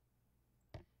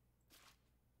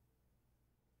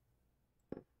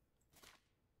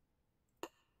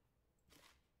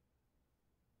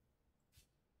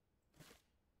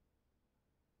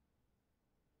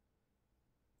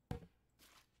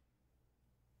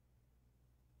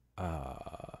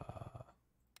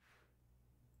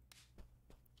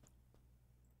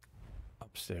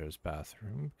 Upstairs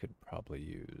bathroom could probably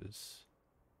use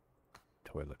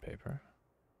toilet paper.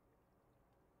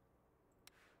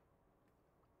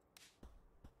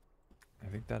 I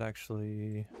think that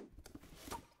actually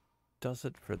does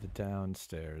it for the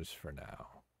downstairs for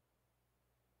now.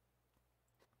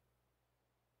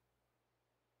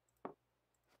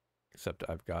 Except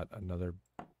I've got another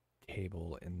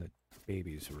table in the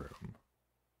baby's room.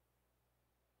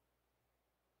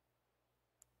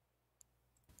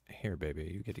 Here,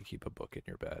 baby, you get to keep a book in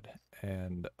your bed.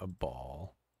 And a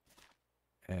ball.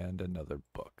 And another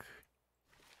book.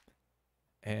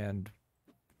 And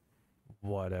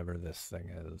whatever this thing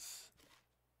is.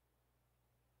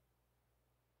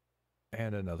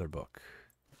 And another book.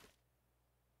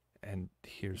 And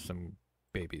here's some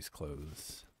baby's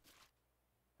clothes.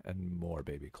 And more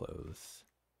baby clothes.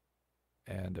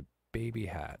 And a baby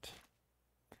hat.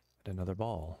 And another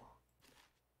ball.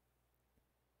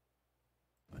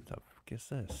 What the fuck is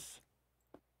this?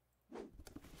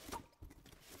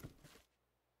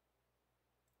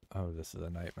 Oh, this is a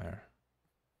nightmare.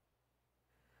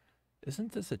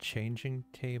 Isn't this a changing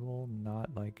table,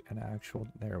 not like an actual...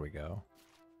 There we go.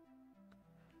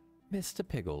 Mr.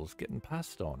 Piggles getting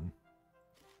passed on.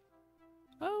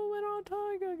 Oh, we're on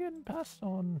Tiger getting passed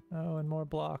on. Oh, and more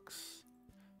blocks.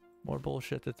 More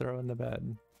bullshit to throw in the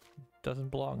bed. Doesn't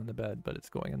belong in the bed, but it's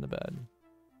going in the bed.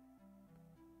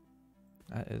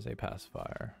 That is a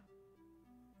pacifier.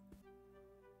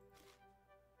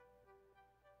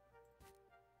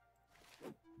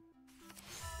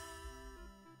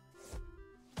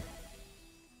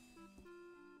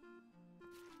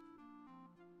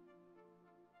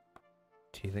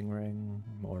 Teething ring,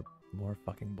 more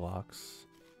fucking blocks.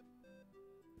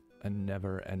 A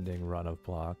never-ending run of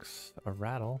blocks. A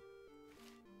rattle.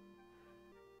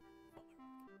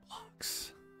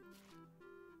 Blocks.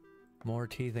 More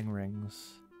teething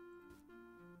rings.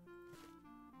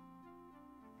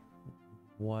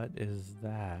 What is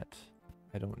that?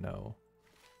 I don't know.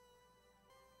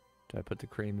 Did I put the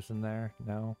creams in there?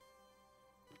 No.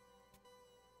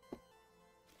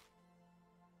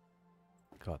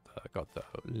 Got the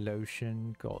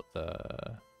lotion, got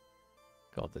the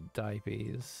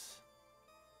diapies.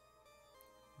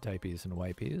 Diapies and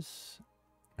wipies.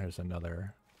 There's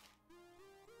another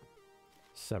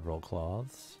several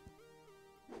cloths.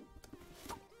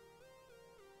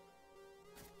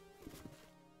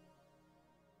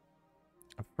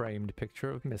 A framed picture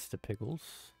of Mr.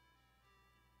 Piggles.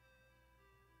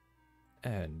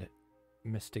 And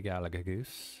Mr. Gallagher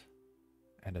Goose.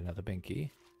 And another binky.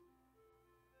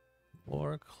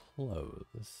 More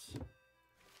clothes.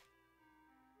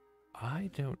 I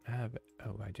don't have...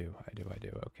 Oh, I do,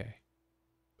 okay.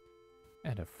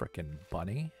 And a frickin'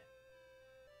 bunny.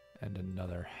 And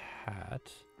another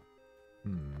hat.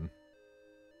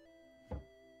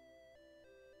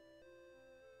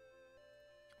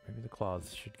 Maybe the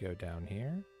cloths should go down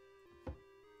here.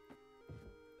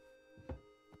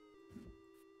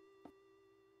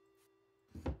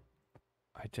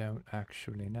 I don't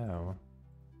actually know.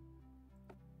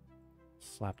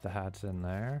 Slap the hats in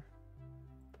there.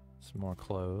 Some more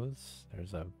clothes.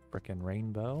 There's a frickin'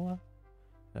 rainbow.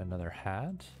 Another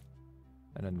hat.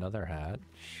 And another hat.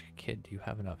 Kid, do you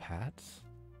have enough hats?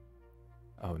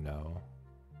 Oh no.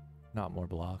 Not more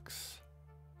blocks.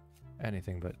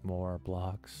 Anything but more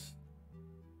blocks.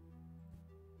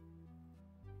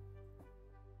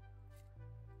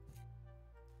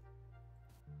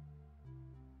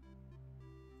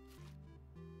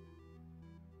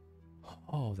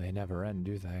 Oh, they never end,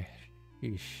 do they?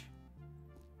 Yeesh.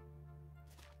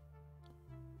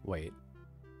 Wait.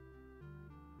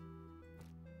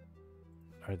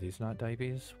 Are these not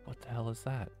diapies? What the hell is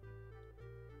that?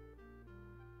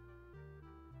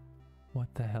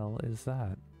 What the hell is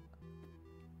that?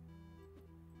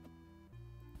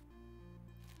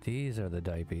 These are the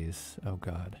diapies. Oh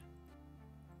god.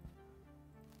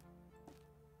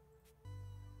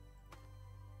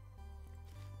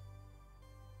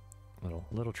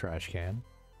 Little trash can.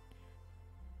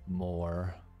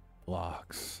 More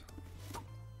blocks.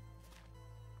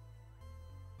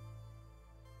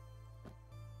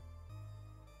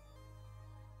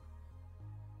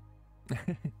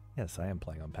 Yes, I am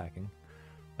playing Unpacking.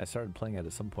 I started playing it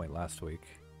at some point last week.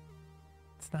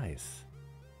 It's nice.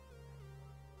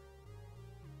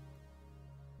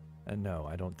 And no,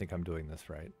 I don't think I'm doing this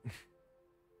right.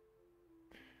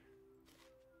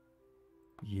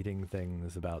 Yeeting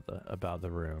things about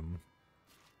the room.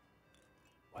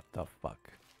 What the fuck?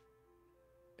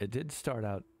 It did start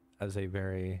out as a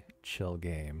very chill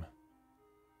game.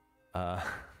 And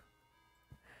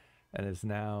is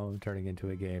now turning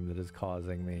into a game that is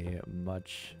causing me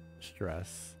much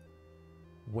stress.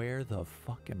 Where the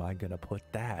fuck am I gonna put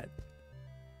that?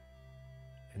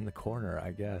 In the corner,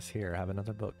 I guess. Here, have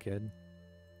another book, kid.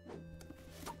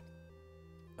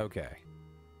 Okay.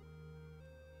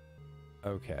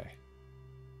 Okay.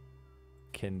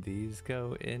 Can these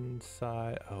go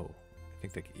inside? Oh, I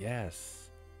think they can. Yes.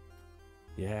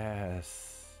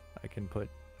 Yes. I can put...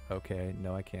 Okay,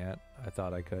 no I can't. I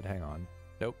thought I could. Hang on.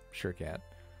 Nope, sure can't.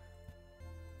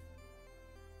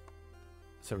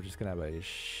 So we're just gonna have a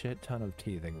shit ton of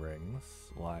teething rings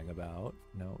lying about.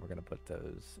 No, we're gonna put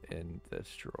those in this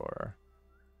drawer.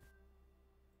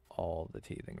 All the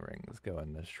teething rings go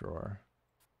in this drawer.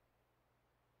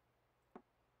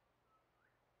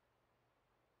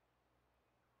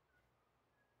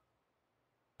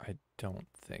 I don't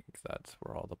think that's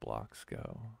where all the blocks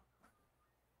go.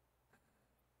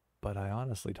 But I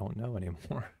honestly don't know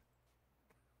anymore.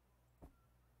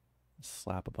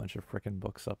 Slap a bunch of frickin'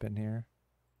 books up in here.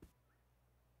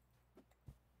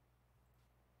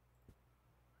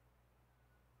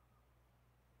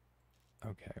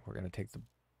 Okay, we're gonna take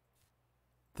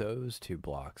those 2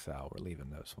 blocks out. We're leaving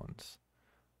those ones.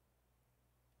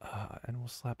 And we'll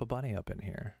slap a bunny up in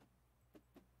here.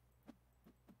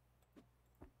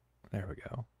 There we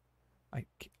go.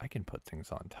 I can put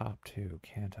things on top too,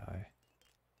 can't I?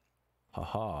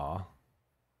 Haha.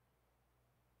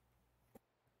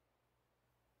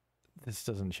 This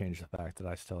doesn't change the fact that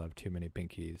I still have too many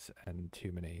binkies and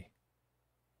too many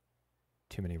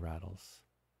rattles.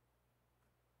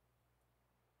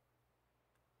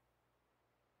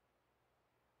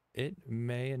 It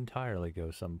may entirely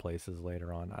go some places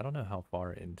later on. I don't know how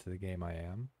far into the game I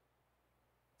am.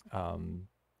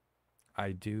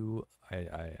 I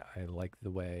like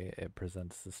the way it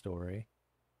presents the story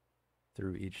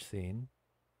through each scene,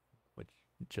 which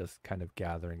just kind of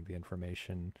gathering the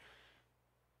information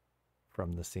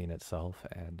from the scene itself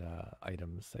and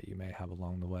items that you may have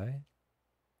along the way.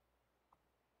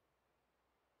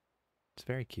 It's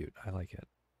very cute. I like it.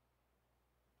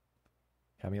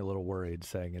 Got me a little worried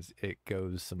saying it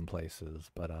goes some places,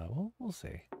 but we'll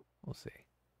see. We'll see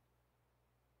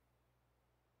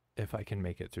if I can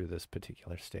make it through this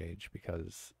particular stage,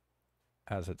 because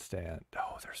as it stands,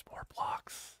 oh, there's more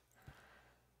blocks.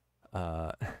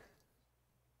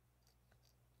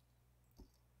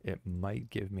 It might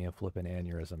give me a flippin'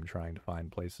 aneurysm trying to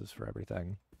find places for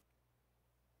everything.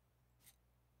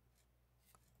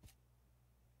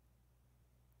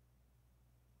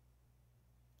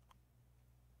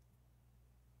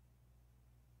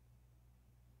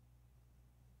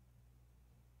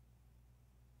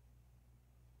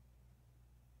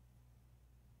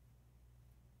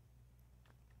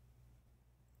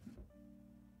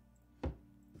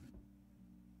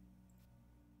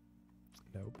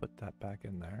 No, put that back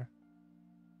in there.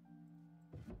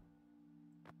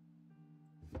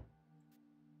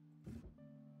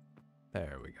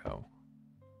 There we go.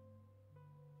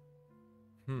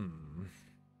 I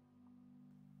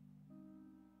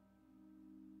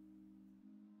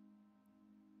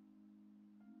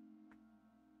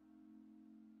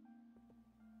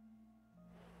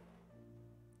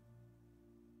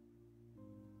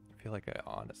feel like I,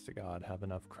 honest to God, have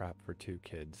enough crap for 2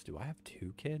 kids. Do I have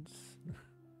 2 kids?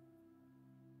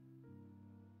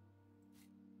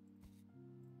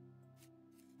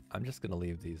 I'm just gonna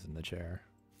leave these in the chair.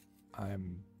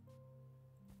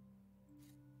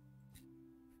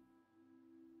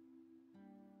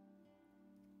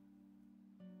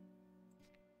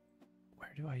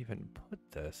 Where do I even put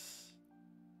this?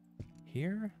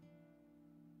 Here?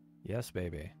 Yes,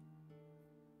 baby.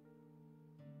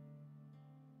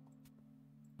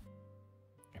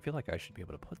 I feel like I should be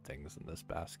able to put things in this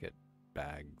basket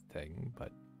bag thing,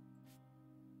 but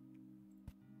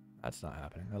that's not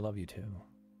happening. I love you too.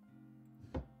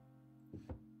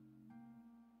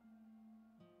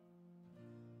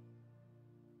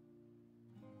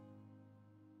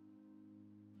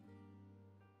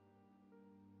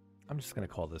 I'm just gonna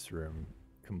call this room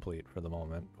complete for the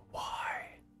moment.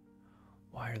 Why?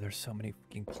 Why are there so many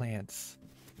fucking plants?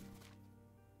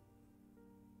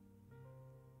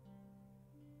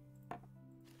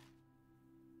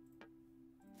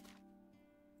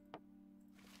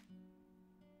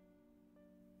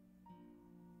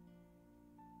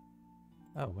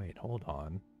 Oh wait, hold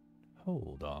on.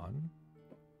 Hold on.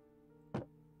 I'm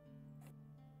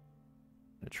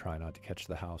gonna try not to catch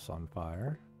the house on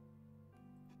fire.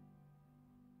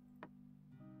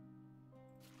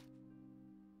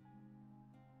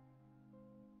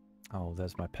 Oh,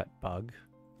 there's my pet bug.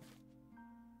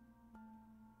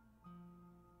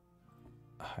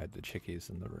 Hide the chickies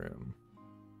in the room.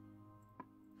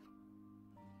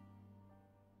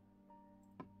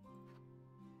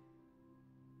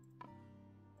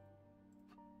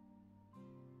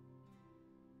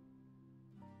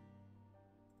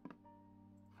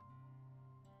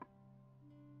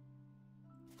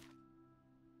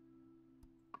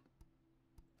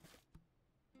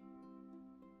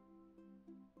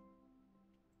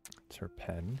 It's her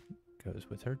pen. Goes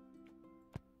with her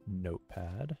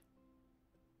notepad.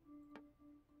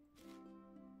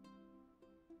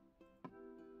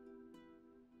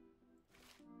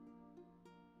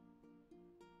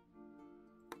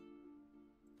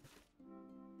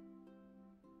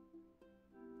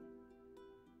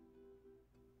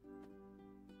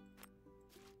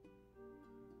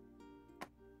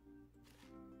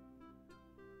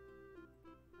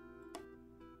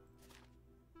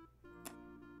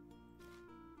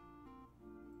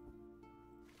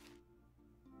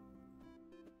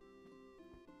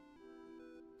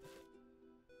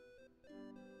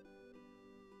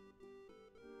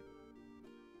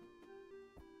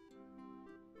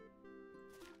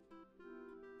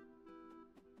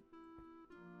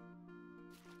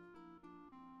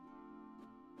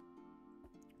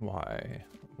 Why?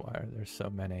 Why are there so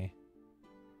many?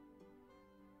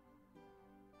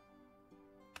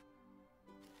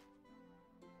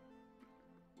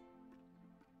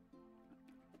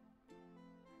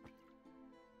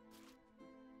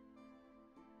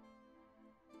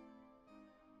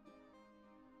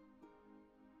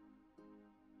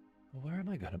 Where am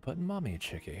I gonna put Mommy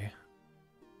Chicky?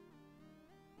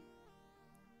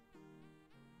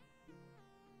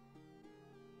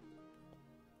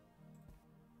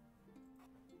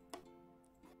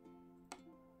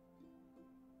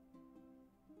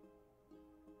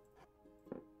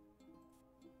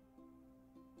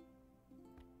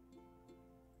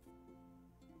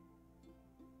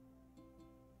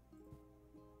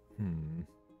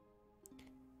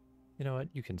 You know what?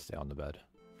 You can stay on the bed.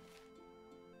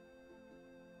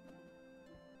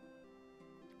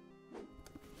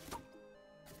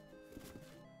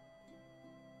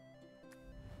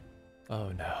 Oh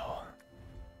no.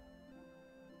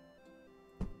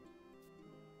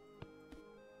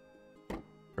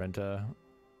 Brenta,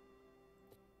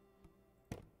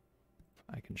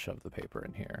 I can shove the paper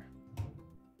in here.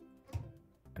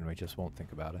 And we just won't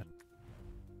think about it.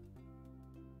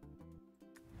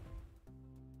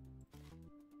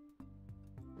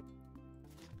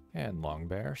 And Long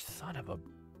Bear, son of a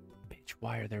bitch,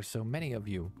 why are there so many of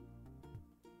you?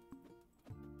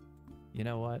 You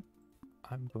know what?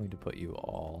 I'm going to put you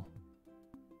all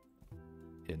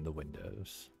in the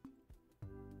windows.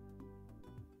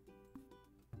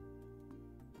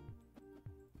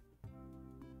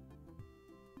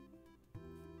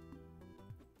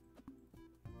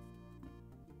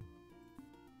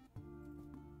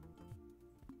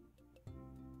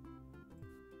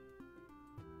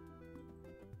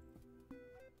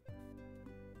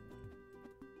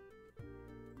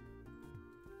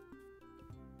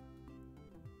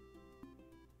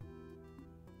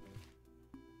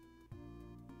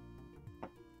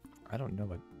 I don't know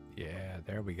what... Yeah,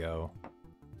 there we go.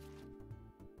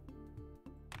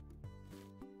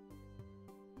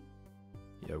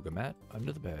 Yoga mat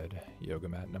under the bed. Yoga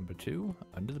mat number 2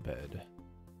 under the bed.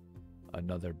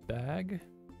 Another bag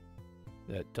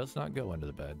that does not go under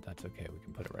the bed. That's okay, we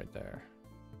can put it right there.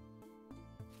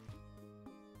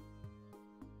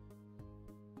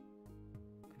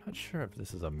 I'm not sure if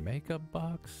this is a makeup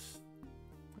box.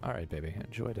 Alright, baby,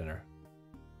 enjoy dinner.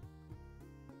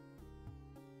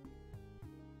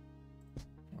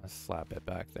 Let's slap it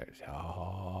back there.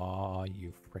 Oh,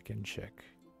 you frickin' chick.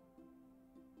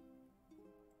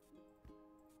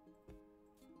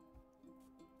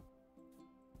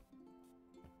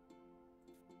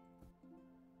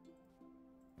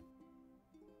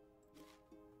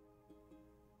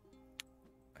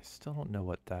 I still don't know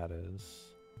what that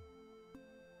is.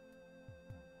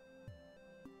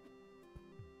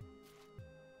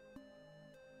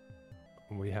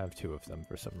 We have 2 of them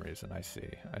for some reason. I see.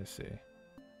 I see.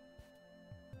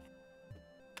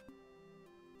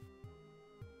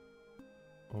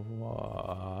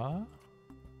 What?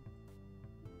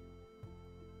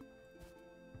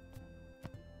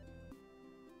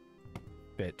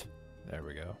 Bit. There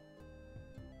we go.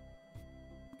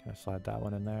 Can I slide that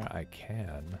one in there? I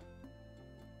can.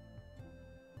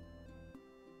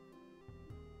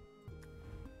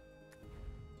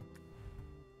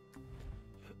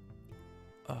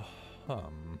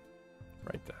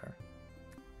 Right there.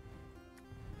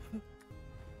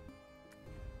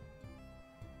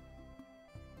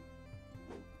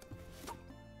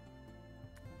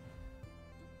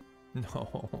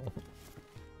 No.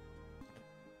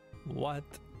 What?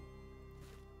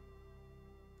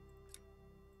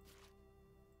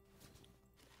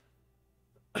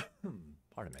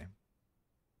 Pardon me.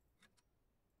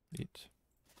 Eat.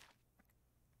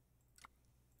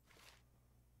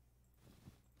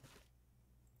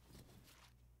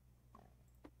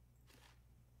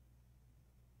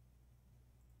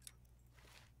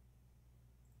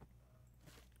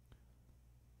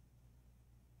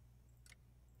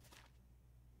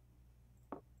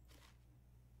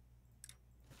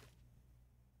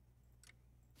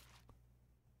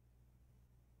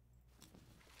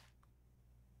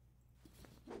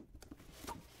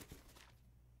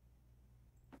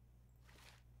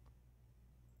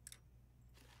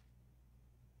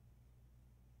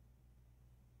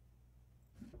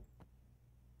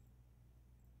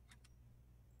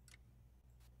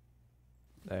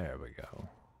 There we go.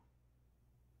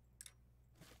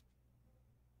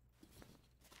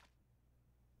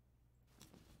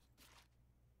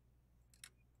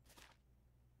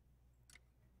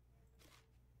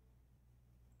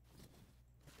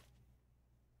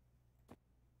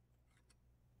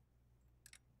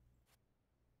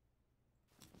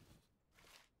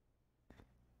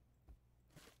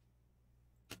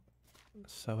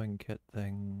 sewing kit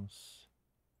things.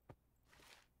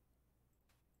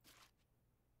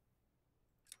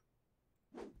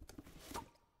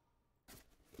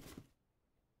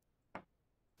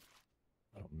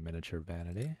 Little miniature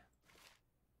vanity.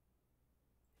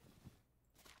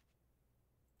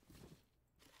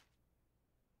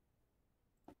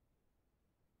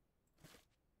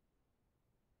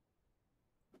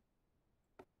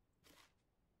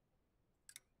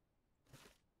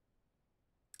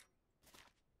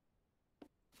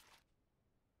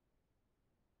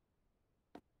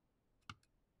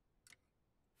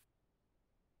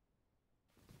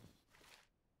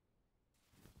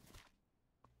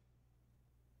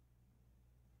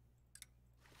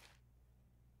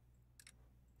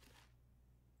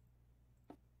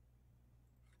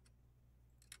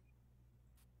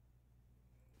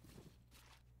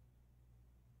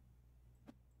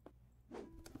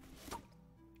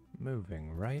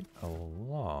 Moving right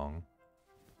along.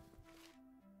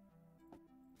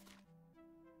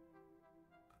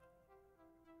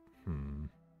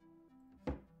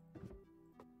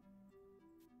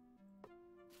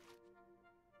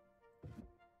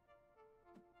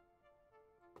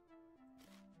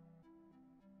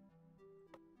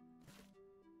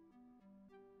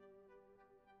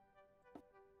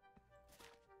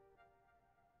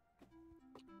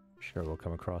 Sure, we'll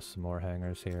come across some more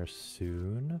hangars here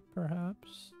soon,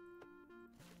 perhaps?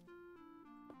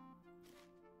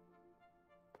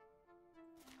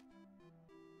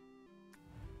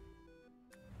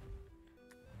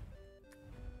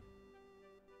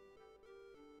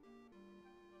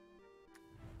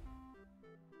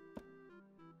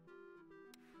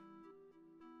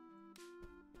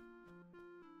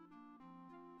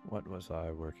 What was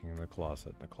I working in the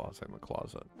closet, in the closet, in the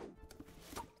closet?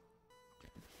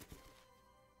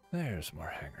 There's more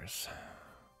hangars.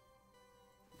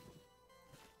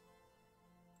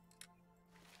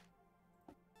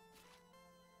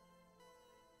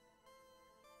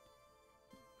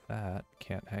 That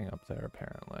can't hang up there,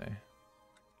 apparently.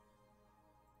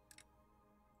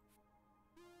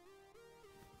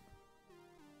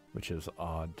 Which is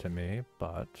odd to me,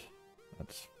 but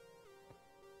it's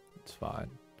fine.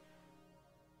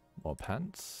 More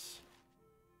pants.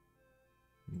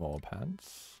 More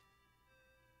pants.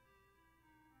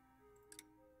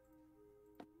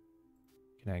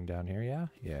 Can hang down here, yeah?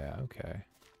 Yeah, okay.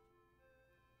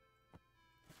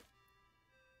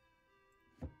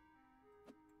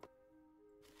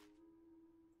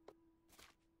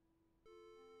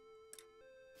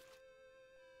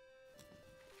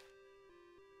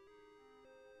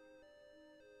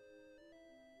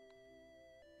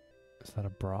 Is that a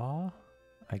bra?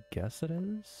 I guess it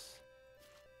is.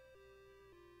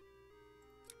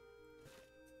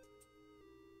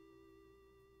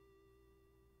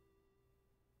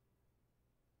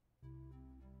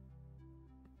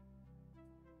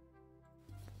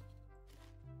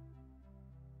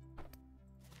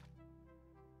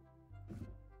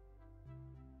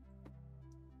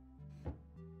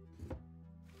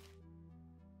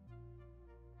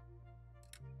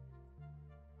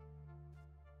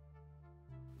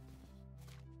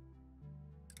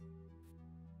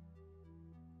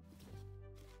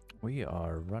 We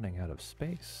are running out of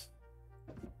space.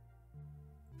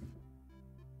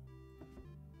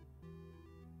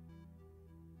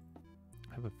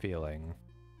 I have a feeling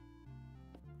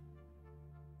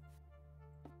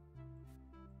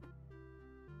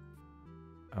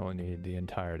I will need the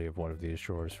entirety of one of these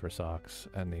drawers for socks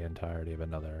and the entirety of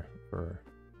another for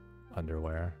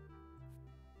underwear.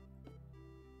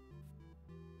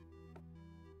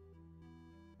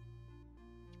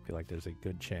 I feel like there's a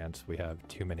good chance we have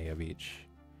too many of each.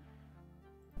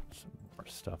 Some more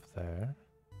stuff there.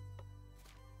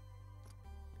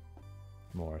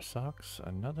 More socks,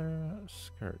 another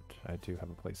skirt. I do have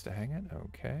a place to hang it.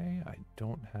 Okay, I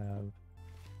don't have...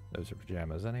 Those are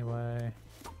pajamas anyway.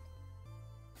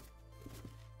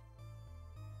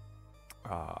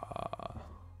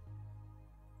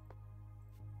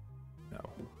 No.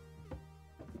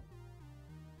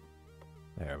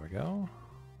 There we go.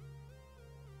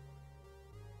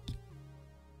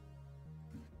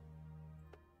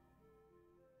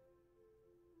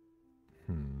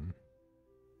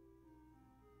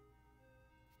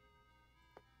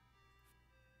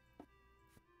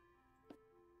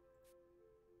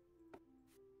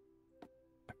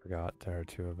 I forgot there are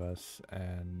two of us,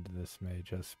 and this may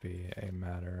just be a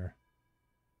matter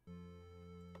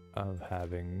of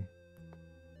having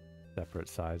separate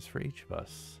sides for each of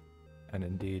us, and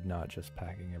indeed not just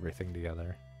packing everything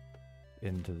together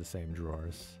into the same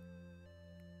drawers.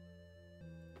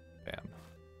 Bam.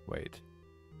 Wait.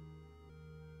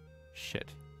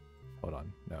 Shit. Hold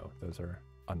on. No, those are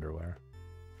underwear.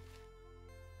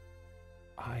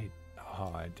 Oh,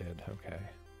 I did. Okay.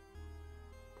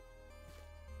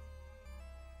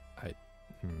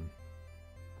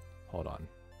 Hold on.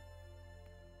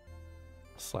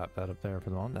 Slap that up there for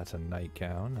the moment. That's a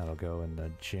nightgown. That'll go in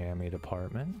the jammy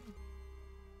department.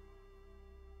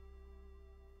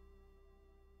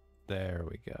 There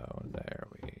we go. There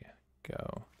we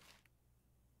go.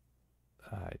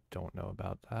 I don't know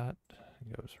about that.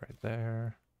 It goes right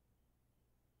there.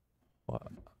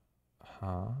 What?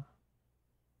 Huh?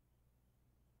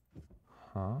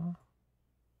 Huh?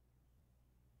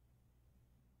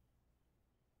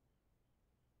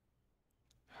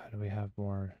 How do we have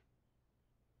more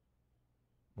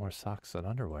socks than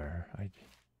underwear?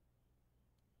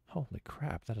 Holy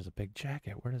crap, that is a big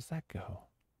jacket. Where does that go?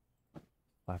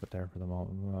 Slap it there for the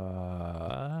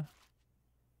moment.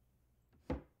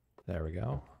 There we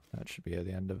go. That should be at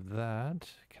the end of that.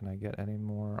 Can I get any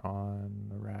more on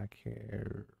the rack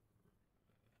here?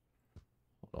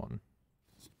 Hold on.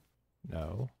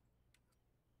 No.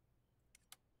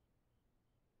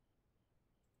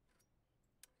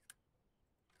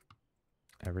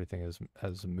 Everything is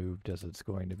as moved as it's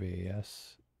going to be,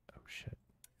 yes. Oh shit.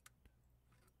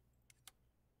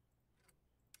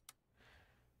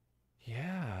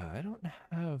 Yeah, I don't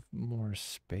have more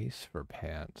space for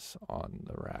pants on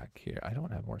the rack here. I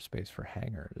don't have more space for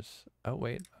hangers. Oh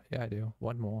wait, yeah I do.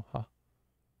 One more, huh?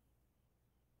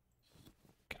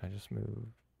 Can I just move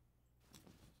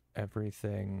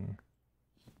everything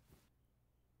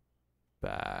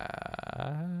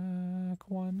back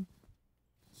one?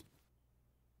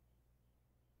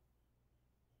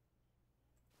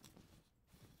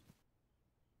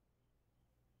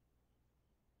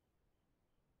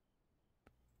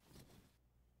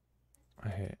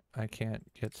 I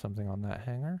can't get something on that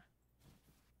hanger?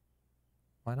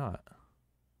 Why not?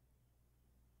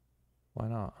 Why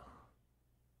not?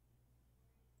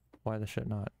 Why the shit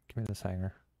not? Give me this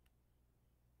hanger.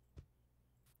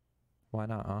 Why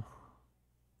not, huh?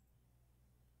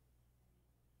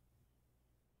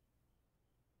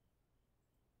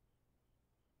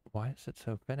 Why is it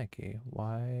so finicky?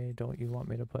 Why don't you want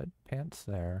me to put pants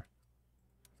there?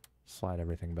 Slide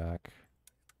everything back.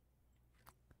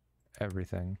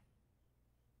 Everything.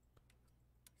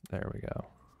 There we go.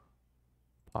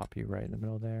 Pop you right in the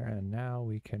middle there, and now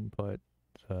we can put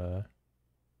the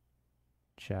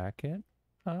jacket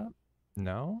up.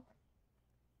 No?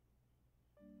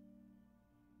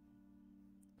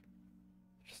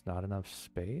 Just not enough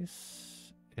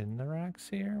space in the racks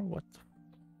here? What?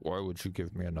 Why would you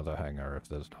give me another hanger if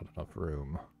there's not enough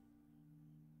room?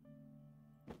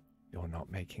 You're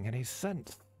not making any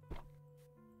sense.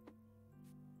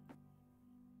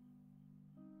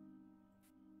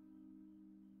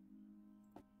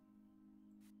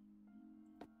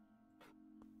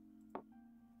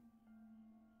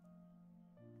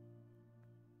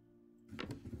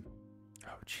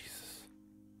 Oh, Jesus.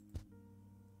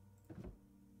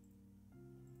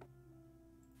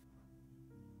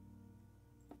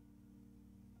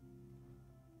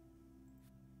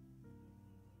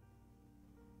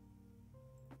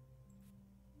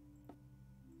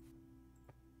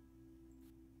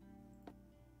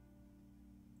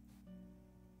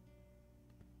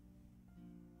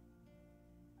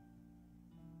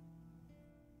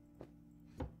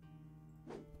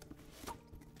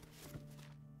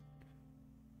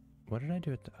 What did I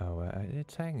do with the, oh,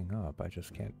 it's hanging up. I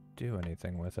just can't do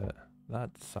anything with it.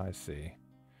 That's, I see.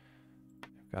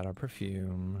 We've got our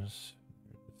perfumes.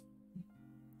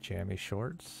 Jammy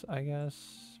shorts, I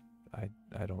guess. I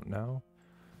don't know.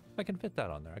 I can fit that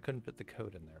on there. I couldn't fit the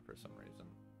coat in there for some reason.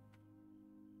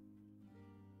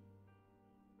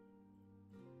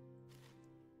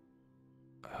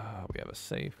 We have a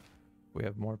safe. We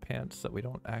have more pants that we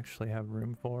don't actually have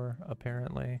room for,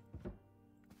 apparently.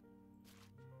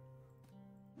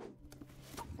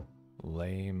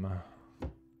 Lame.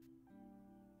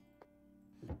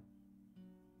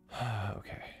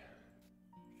 Okay.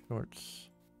 Shorts.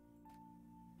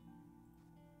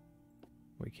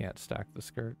 We can't stack the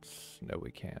skirts. No,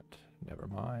 we can't. Never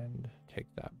mind. Take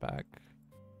that back.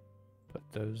 Put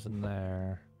those in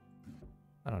there.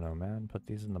 I don't know, man. Put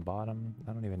these in the bottom.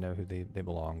 I don't even know who they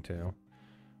belong to.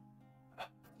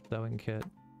 Sewing kit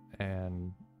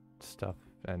and stuff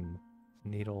and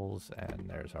needles, and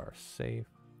there's our safe.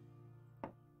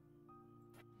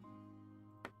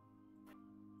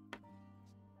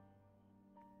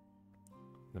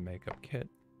 The makeup kit.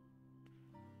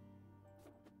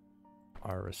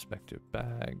 Our respective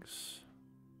bags.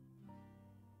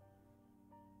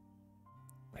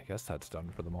 I guess that's done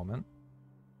for the moment.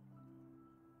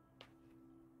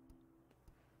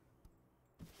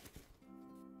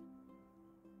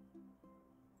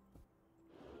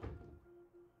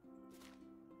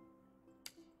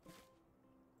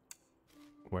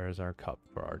 Where's our cup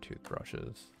for our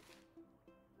toothbrushes?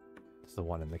 It's the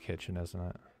one in the kitchen, isn't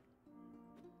it?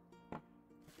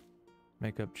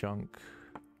 Makeup junk.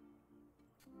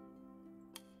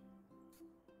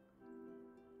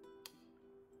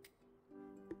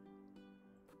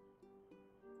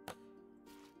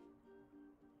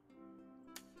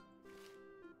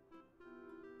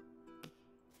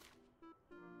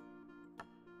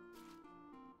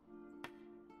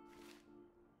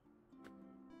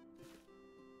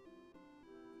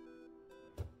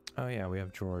 Oh yeah, we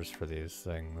have drawers for these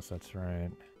things, that's right.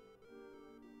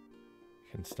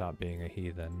 Can stop being a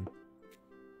heathen.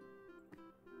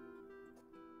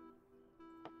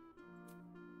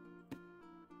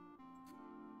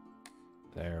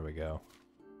 There we go.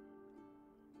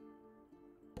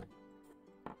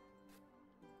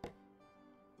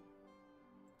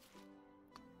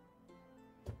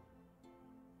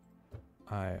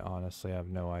 I honestly have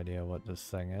no idea what this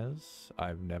thing is.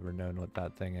 I've never known what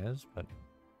that thing is, but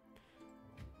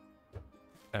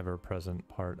ever-present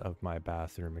part of my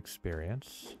bathroom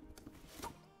experience.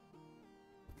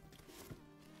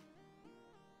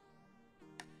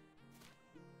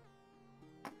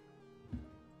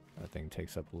 That thing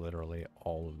takes up literally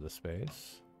all of the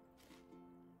space.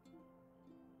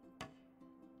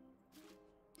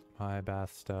 My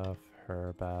bath stuff,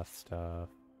 her bath stuff.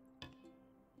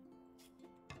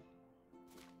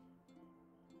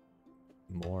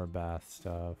 More bath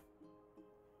stuff.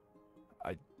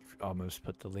 I almost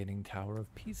put the Leaning Tower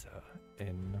of Pisa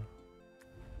in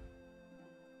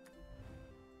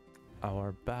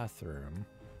our bathroom.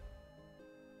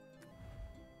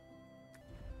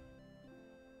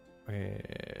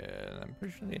 And I'm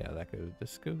pretty sure, yeah,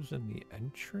 this goes in the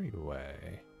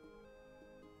entryway.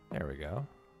 There we go.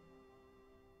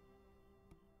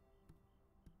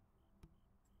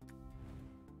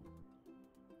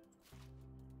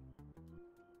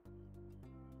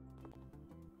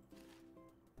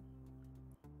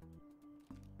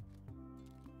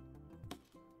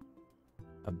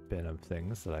 A bin of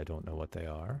things that I don't know what they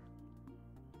are.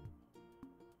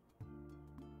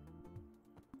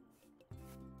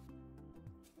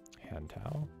 Hand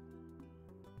towel.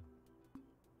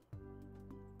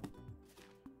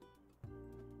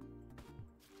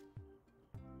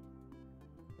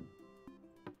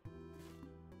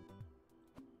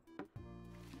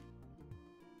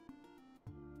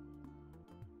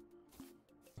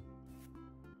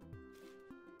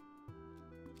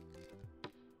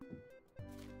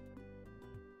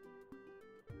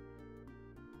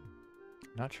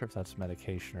 Not sure if that's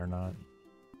medication or not.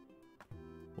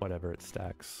 Whatever, it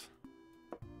stacks.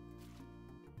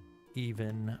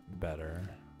 Even better.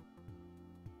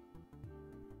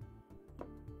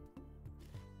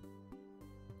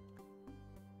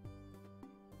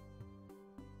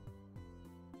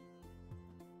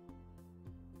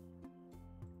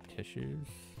 Tissues.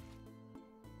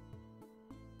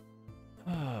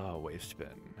 Ah, waste bin.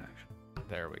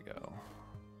 There we go.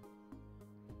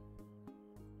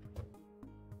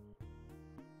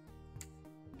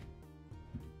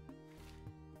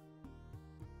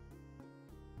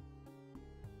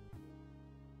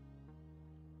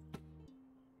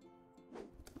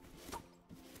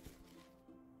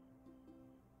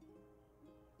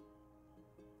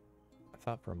 I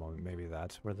thought for a moment maybe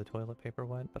that's where the toilet paper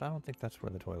went, but I don't think that's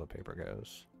where the toilet paper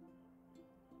goes.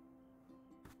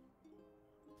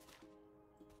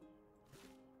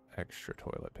 Extra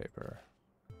toilet paper.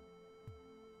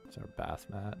 It's our bath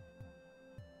mat.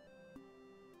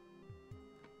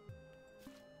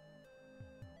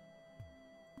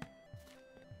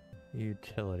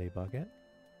 Utility bucket.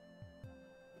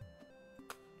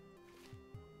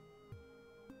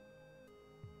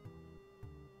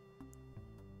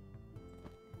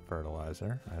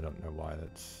 Fertilizer. I don't know why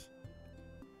that's...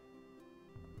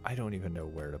 I don't even know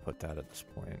where to put that at this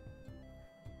point.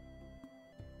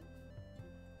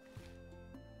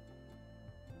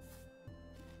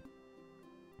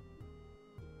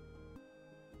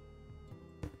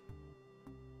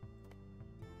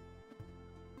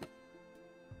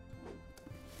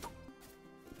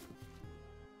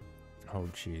 Oh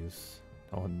jeez.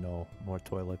 Oh no, more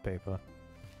toilet paper.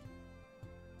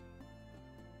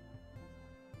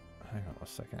 Hang on a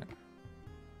second.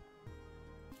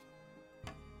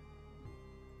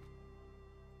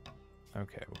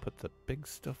 Okay, we'll put the big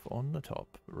stuff on the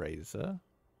top. Razor.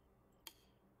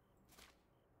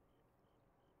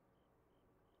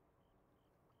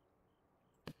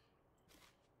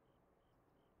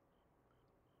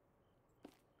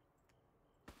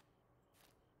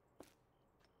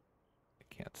 I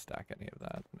can't stack any of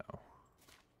that, no.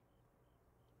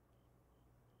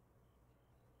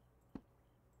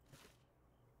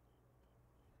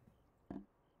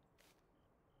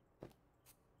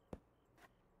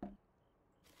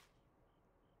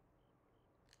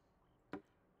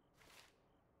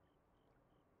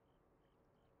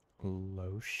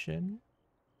 lotion.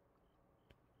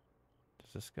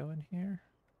 Does this go in here?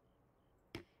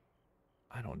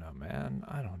 I don't know, man.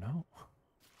 I don't know.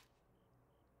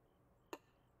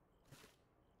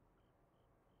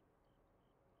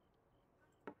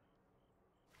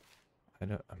 I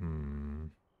don't.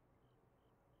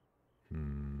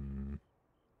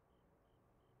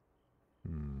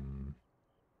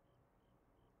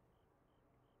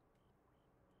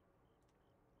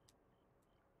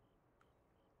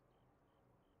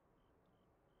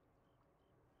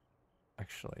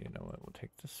 Actually, you know what? We'll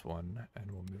take this one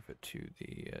and we'll move it to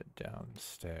the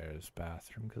downstairs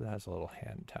bathroom because it has a little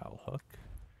hand towel hook.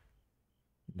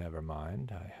 Never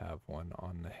mind, I have one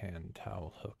on the hand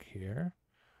towel hook here.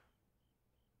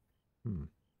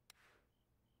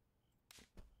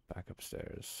 Back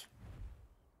upstairs.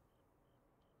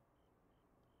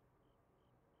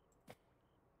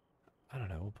 I don't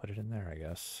know, we'll put it in there, I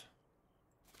guess.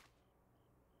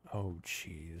 Oh,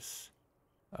 jeez.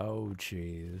 Oh,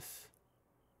 jeez.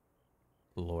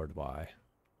 Lord, why?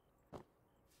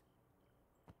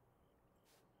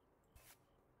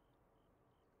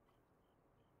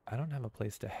 I don't have a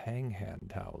place to hang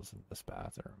hand towels in this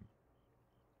bathroom.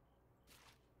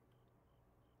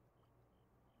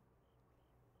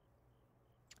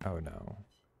 Oh, no.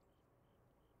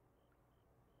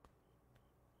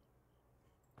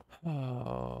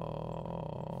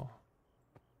 Oh.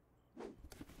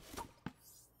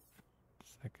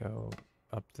 Does that go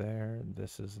up there?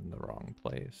 This is in the wrong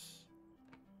place.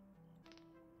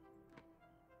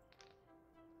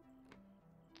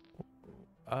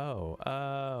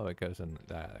 Oh, it goes in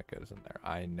that. It goes in there.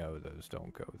 I know those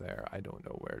don't go there. I don't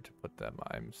know where to put them.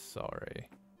 I'm sorry.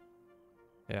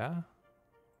 Yeah?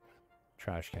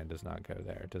 Trash can does not go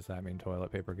there. Does that mean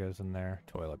toilet paper goes in there?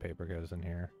 Toilet paper goes in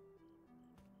here.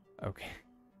 Okay.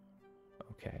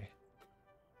 Okay.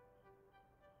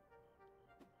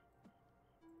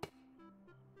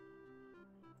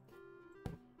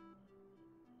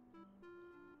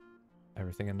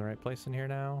 Everything in the right place in here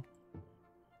now?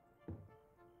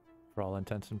 For all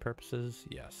intents and purposes,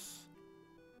 yes.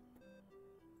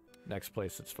 Next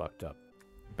place that's fucked up.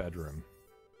 Bedroom.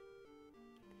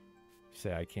 You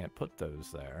say I can't put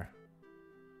those there.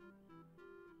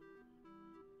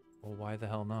 Well, why the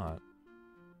hell not?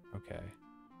 Okay.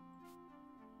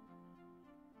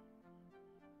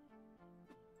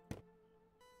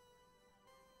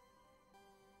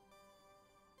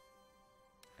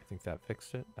 I think that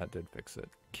fixed it. That did fix it.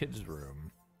 Kids'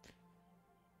 room.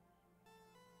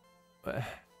 Where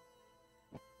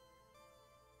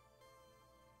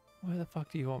the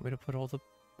fuck do you want me to put all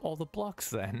the blocks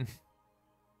then?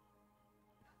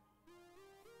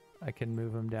 I can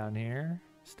move them down here,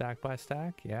 stack by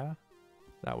stack, yeah?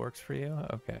 That works for you?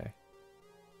 Okay.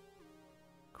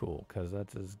 Cool, because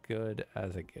that's as good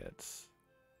as it gets.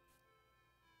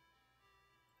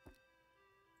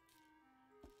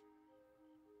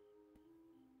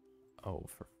 Oh,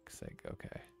 for fuck's sake,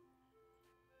 okay.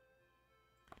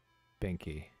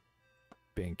 Binky.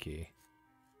 Binky.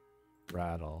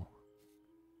 Rattle.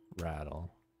 Rattle.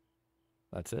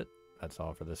 That's it? That's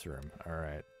all for this room.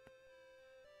 Alright.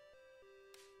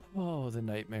 Oh, the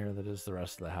nightmare that is the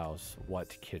rest of the house.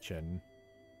 What kitchen?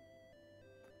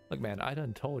 Look, man, I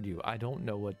done told you I don't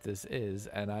know what this is,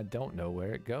 and I don't know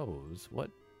where it goes.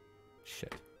 What?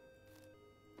 Shit.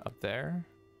 Up there?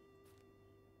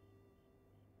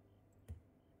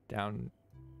 Down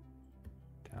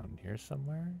here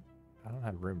somewhere? I don't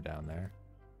have room down there.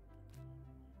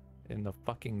 In the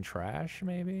fucking trash,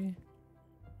 maybe?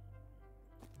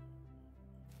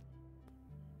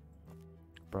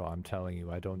 Bro, I'm telling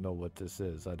you, I don't know what this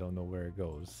is. I don't know where it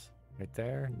goes. Right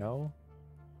there? No?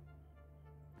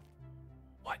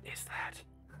 What is that?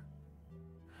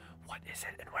 What is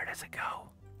it and where does it go?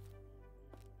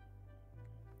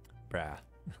 Bruh.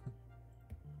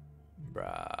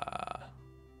 Bruh.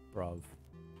 Bruv.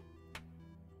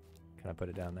 Can I put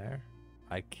it down there?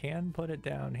 I can put it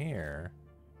down here.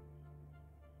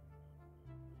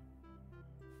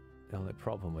 The only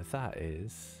problem with that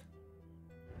is...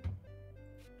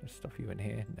 There's stuff you in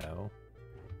here? No.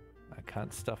 I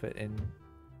can't stuff it in...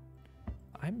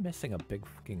 I'm missing a big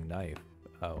fucking knife.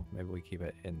 Oh, maybe we keep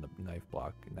it in the knife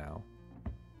block now.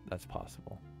 That's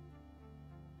possible.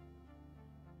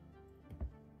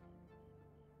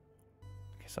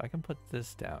 Okay, so I can put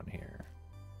this down here.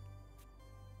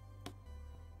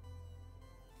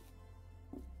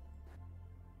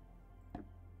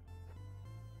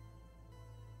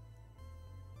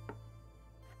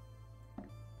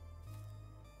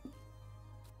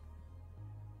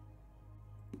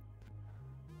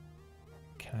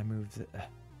 Can I move the...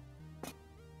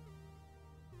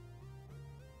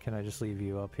 Can I just leave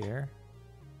you up here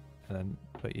and then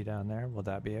put you down there? Will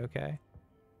that be okay?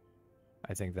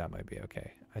 I think that might be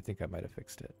okay. I think I might have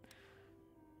fixed it.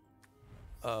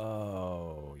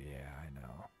 Oh, yeah, I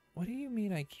know. What do you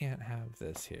mean I can't have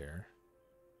this here?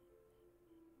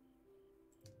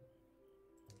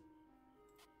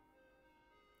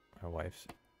 My wife's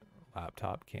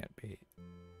laptop can't be.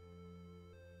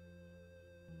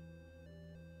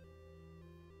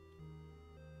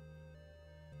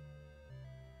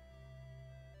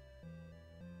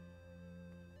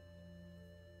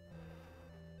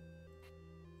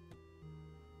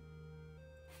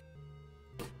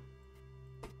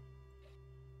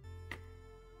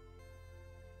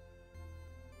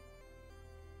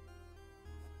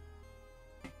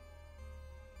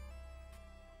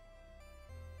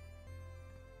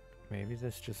 Maybe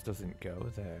this just doesn't go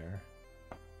there.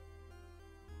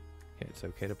 Okay, it's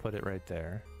okay to put it right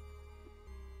there.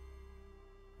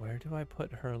 Where do I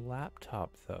put her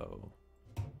laptop, though?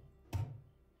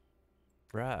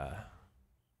 Bruh.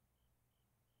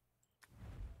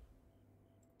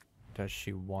 Does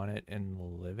she want it in the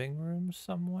living room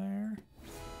somewhere?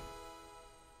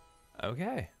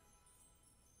 Okay.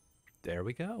 There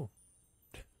we go.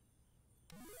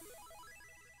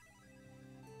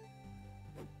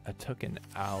 It took an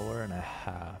hour and a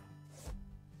half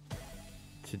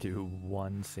to do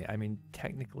one scene. I mean,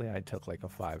 technically I took like a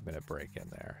 5-minute break in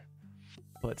there,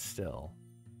 but still.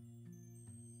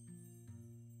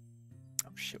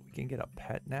 Oh shit, we can get a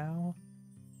pet now?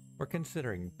 We're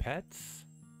considering pets?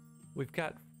 We've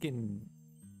got fucking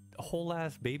a whole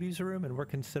ass baby's room and we're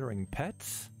considering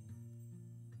pets?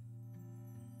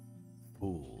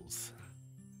 Fools.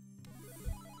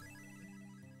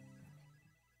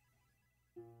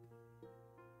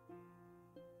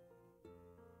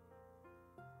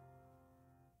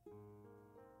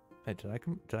 Hey, did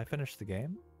I finish the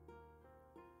game?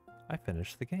 I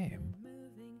finished the game.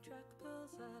 Moving truck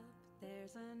pulls up.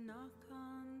 There's a knock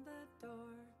on the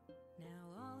door.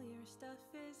 Now all your stuff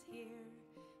is here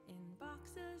in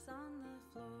boxes on the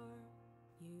floor.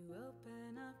 You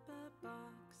open up a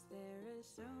box. There is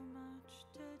so much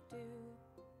to do.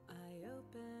 I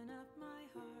open up my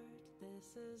heart.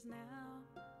 This is now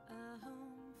a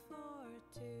home for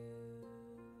two.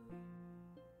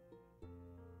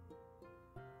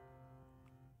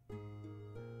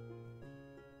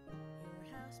 Your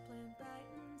houseplant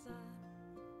brightens up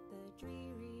the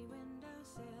dreary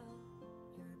windowsill.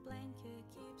 Your blanket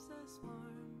keeps us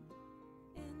warm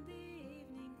in the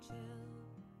evening chill.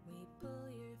 We pull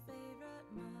your favorite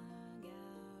mug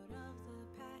out of the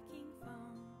packing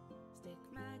foam, stick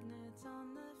magnets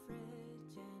on the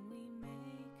fridge, and we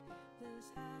make this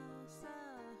house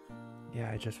a home. Yeah,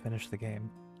 I just finished the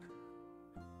game.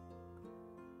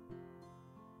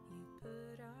 You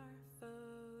put our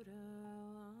photo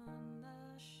on the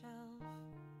shelf.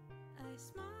 I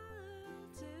smile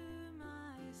to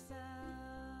myself.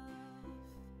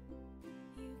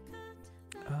 You cut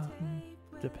the tape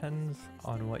with Depends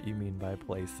on what you mean by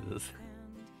places.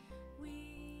 and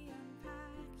we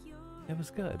unpack your It was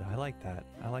good. I liked that.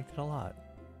 I liked it a lot.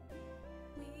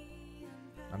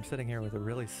 I'm sitting here with a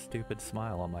really stupid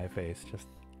smile on my face, just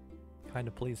kind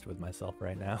of pleased with myself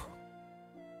right now.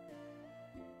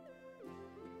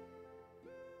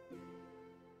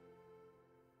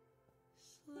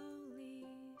 Slowly,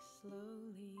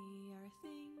 slowly our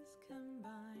things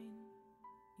combine.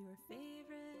 Your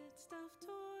favorite stuffed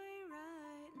toy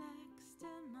right next to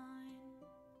mine.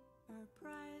 Our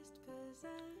prized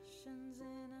possessions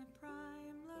in a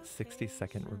prime location.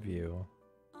 60-second review.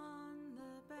 On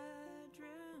the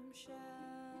bedroom shelf.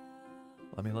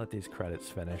 Let me let these credits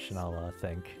finish and I'll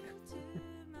think. To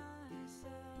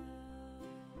myself.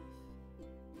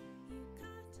 You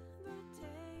cut the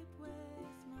tape with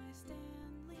my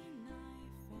Stanley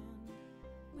knife, and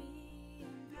we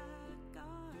unpack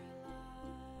our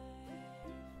life.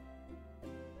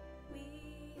 We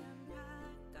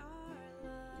unpack our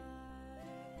life.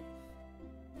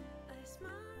 I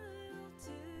smile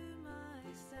to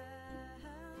myself.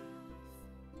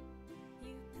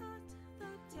 You cut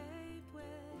the tape with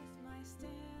my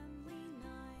Stanley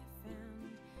knife, and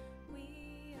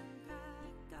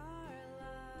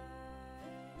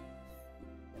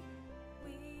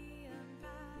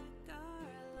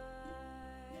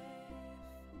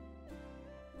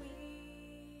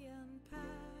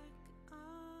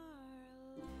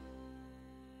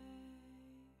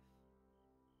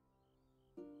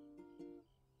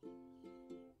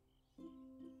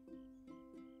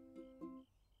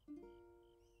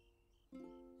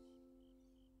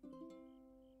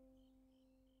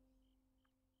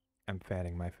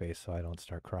fanning my face so I don't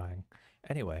start crying.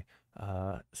 Anyway,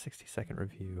 60-second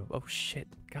review. Oh shit,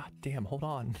 god damn, hold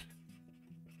on.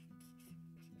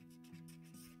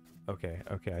 Okay,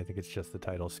 I think it's just the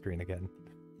title screen again.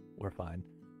 We're fine.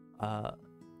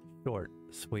 Short,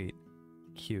 sweet,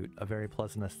 cute, a very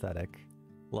pleasant aesthetic,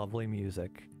 lovely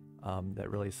music that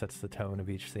really sets the tone of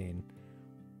each scene.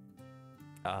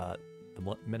 The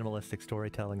minimalistic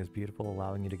storytelling is beautiful,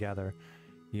 allowing you to gather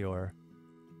your...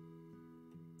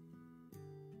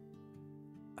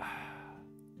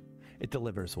 It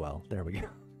delivers well. There we go.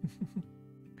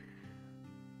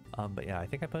 But yeah, I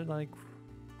think I put like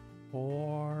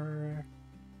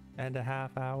 4.5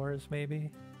 hours maybe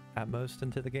at most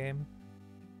into the game.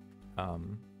 So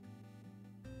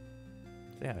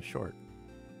yeah, short.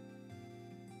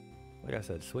 Like I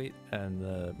said, sweet, and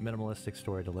the minimalistic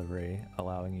story delivery,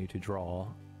 allowing you to draw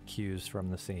cues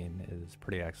from the scene, is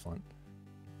pretty excellent.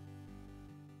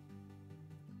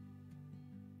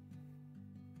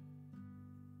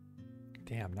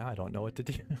 Damn, now I don't know what to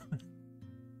do.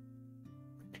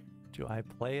 Do I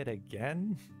play it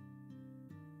again?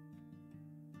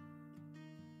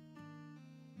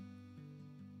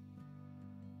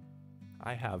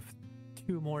 I have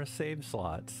 2 more save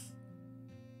slots.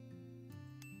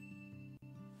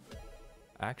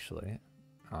 Actually,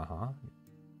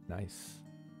 nice.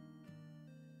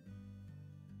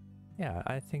 Yeah,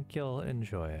 I think you'll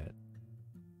enjoy it.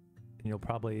 And you'll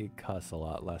probably cuss a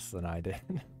lot less than I did.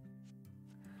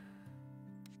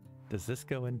 Does this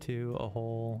go into a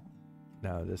whole...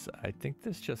 No, I think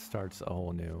this just starts a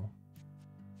whole new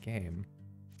game.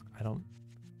 I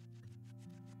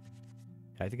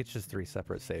think it's just 3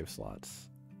 separate save slots.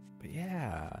 But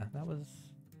yeah, that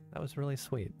was really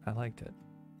sweet. I liked it.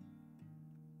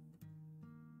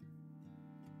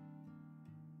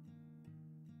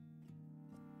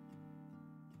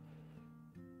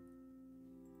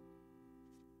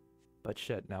 But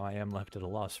shit, now I am left at a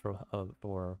loss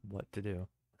for what to do.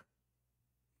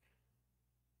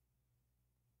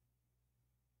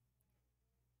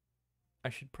 I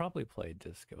should probably play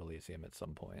Disco Elysium at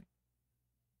some point.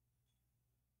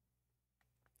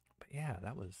 But yeah,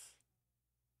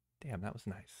 damn, that was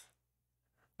nice.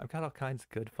 I've got all kinds of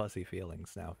good fuzzy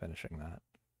feelings now finishing that.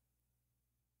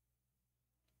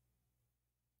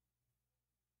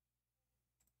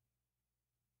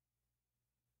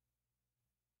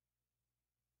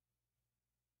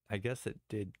 I guess it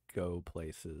did go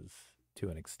places to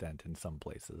an extent in some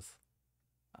places.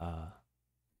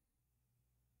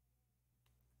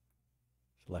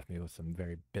 Left me with some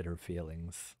very bitter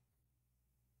feelings.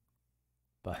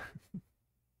 But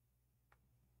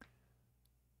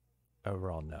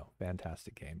overall, no.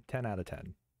 Fantastic game. 10 out of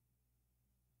 10.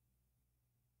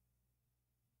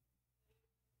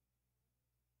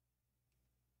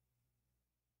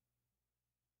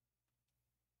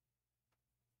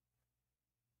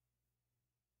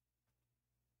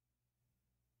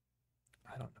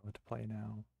 I don't know what to play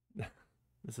now.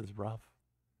 This is rough.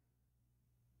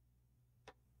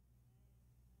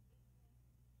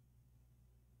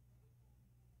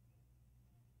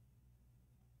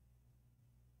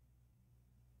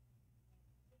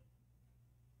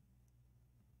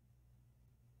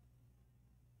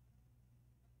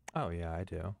 Oh yeah, I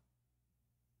do.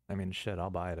 I mean, shit, I'll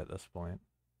buy it at this point.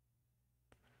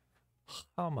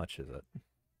 How much is it?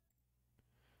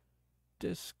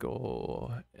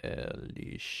 Disco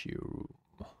Elysium.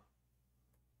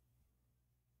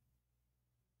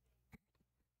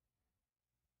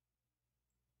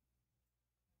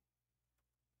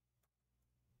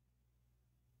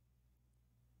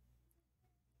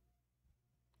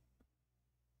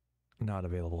 Not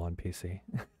available on PC.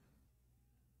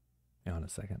 Hang on a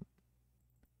second.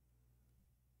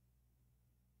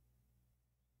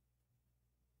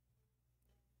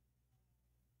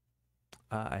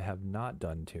 I have not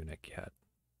done Tunic yet.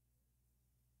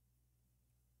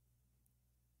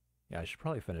 Yeah, I should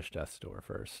probably finish Death's Door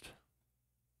first.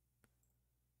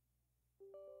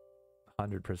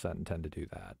 100% intend to do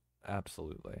that.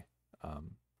 Absolutely.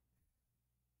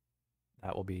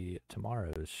 That will be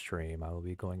tomorrow's stream. I will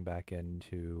be going back in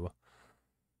to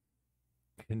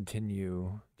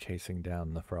continue chasing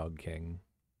down the Frog King.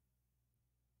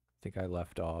 I think I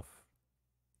left off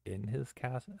in his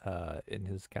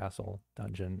castle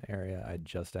dungeon area. I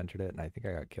just entered it and I think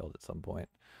I got killed at some point.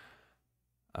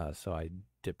 So I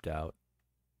dipped out.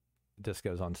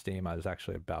 Disco's on Steam. I was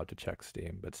actually about to check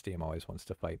Steam, but Steam always wants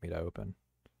to fight me to open.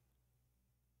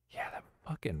 Yeah, that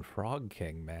fucking Frog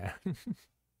King, man.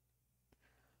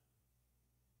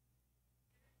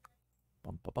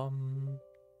 Bum ba bum.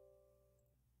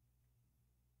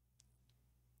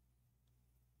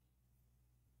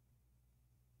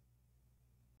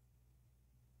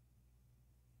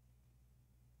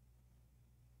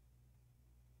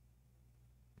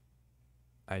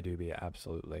 I do be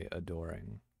absolutely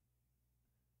adoring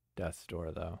Death's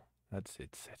Door, though. It's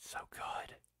so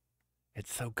good.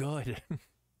 It's so good.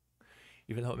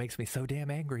 Even though it makes me so damn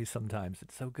angry sometimes,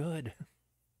 it's so good.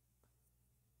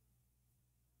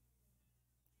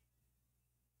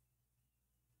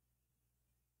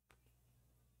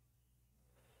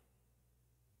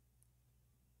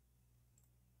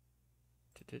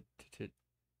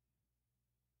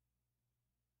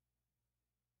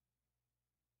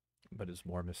 But it's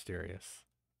more mysterious.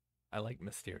 I like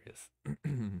mysterious.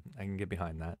 I can get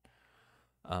behind that.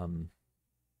 Um,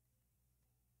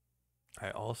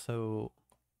 I also,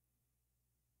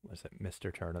 was it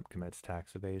Mr. Turnip Commits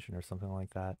Tax Evasion or something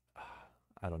like that?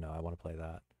 I don't know. I want to play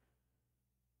that.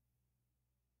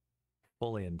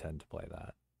 Fully intend to play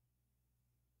that.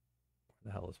 Where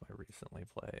the hell is my recently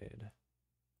played?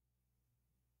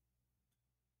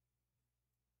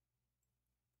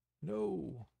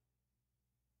 No!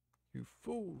 You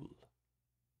fool!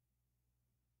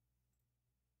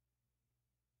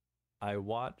 I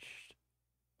watched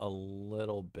a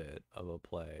little bit of a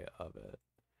play of it,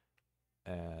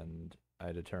 and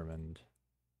I determined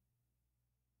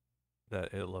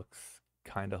that it looks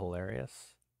kind of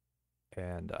hilarious,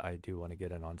 and I do want to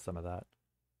get in on some of that.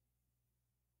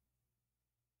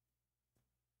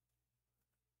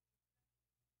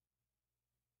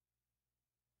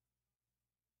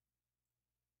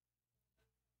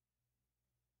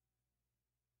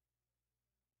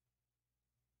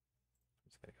 I'm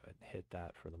just gonna go ahead and hit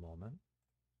that for the moment.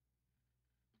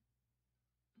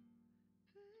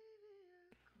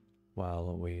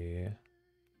 While we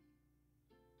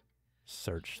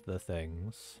search the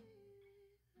things.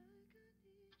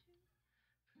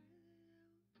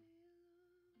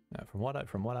 Yeah, from what I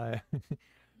from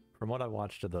what I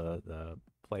watched of the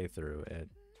playthrough, it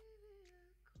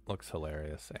looks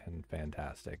hilarious and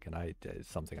fantastic, and it's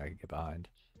something I can get behind.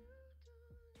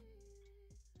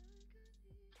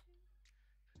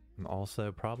 I'm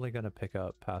also probably gonna pick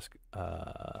up what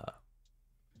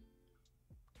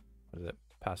is it?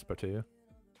 Passepartout,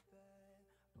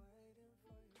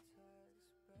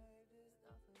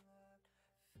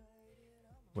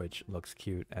 which looks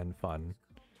cute and fun.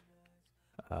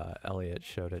 Elliot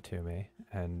showed it to me,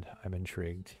 and I'm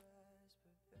intrigued.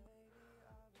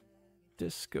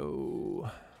 Disco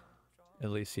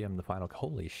Elysium, the final.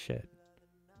 Holy shit.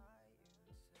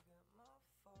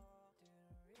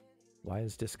 Why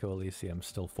is Disco Elysium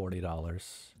still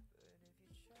 $40?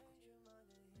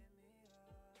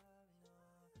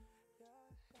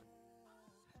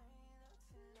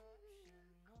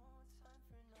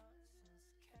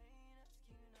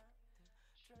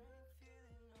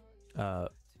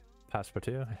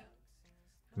 Passepartout?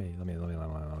 Let me.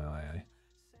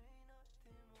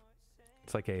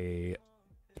 It's like a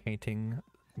painting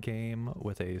game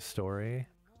with a story.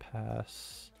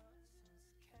 Pass.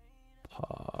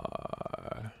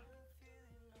 Par.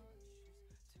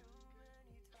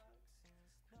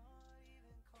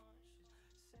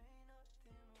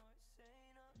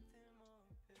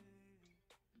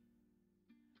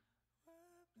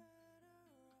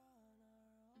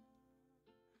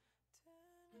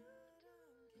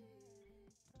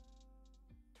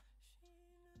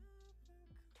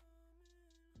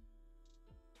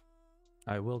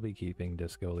 I will be keeping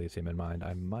Disco Elysium in mind.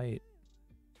 I might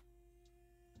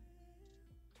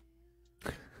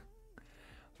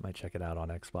check it out on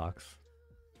Xbox.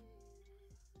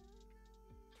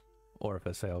 Or if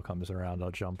a sale comes around,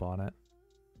 I'll jump on it.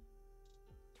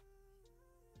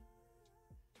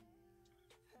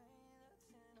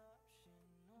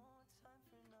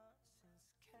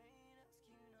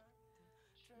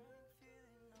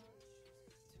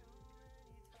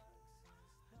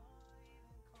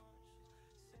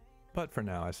 But for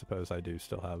now, I suppose I do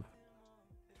still have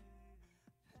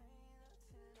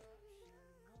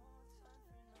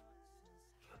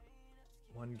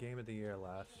one game of the year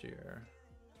last year.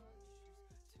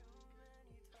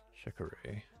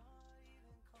 Chicory.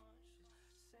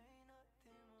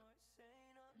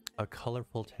 A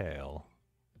Colorful Tale.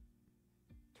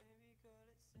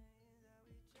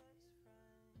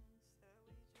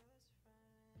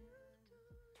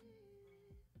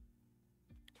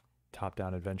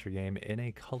 Top-down adventure game in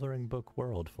a coloring book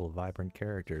world full of vibrant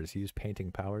characters. Use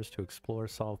painting powers to explore,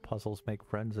 solve puzzles, make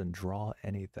friends, and draw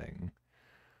anything.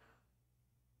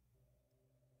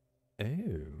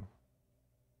 Ew.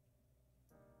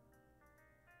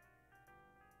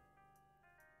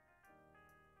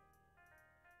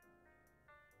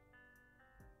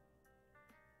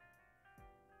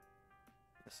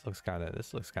 This looks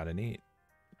kind of neat.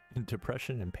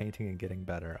 Depression and painting and getting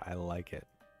better. I like it.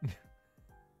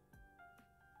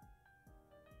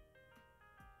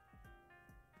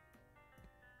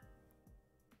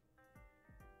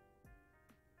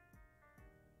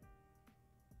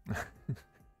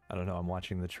 I don't know, I'm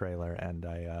watching the trailer and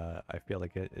I feel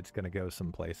like it's gonna go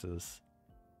some places.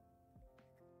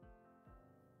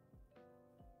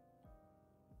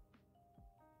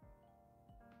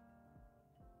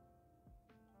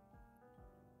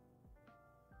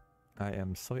 I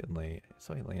am slightly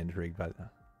intrigued by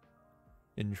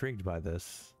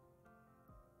this.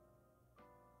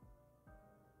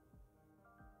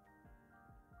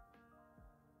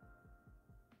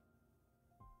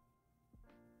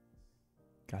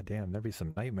 God damn, there'd be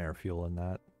some nightmare fuel in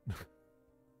that.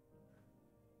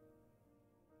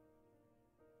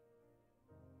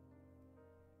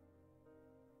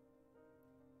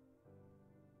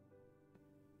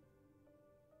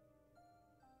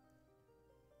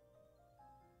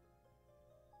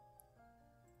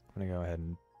 I'm gonna go ahead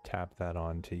and tap that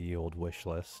on to yield wish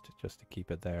list just to keep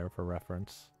it there for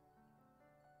reference.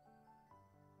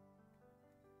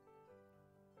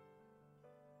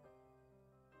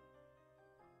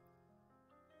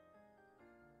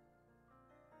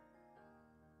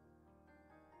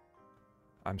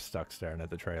 I'm stuck staring at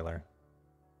the trailer.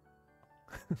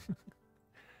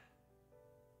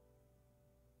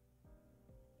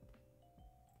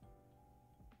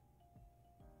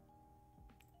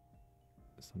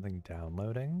 Something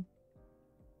downloading?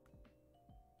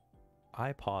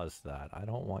 I paused that. I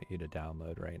don't want you to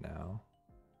download right now.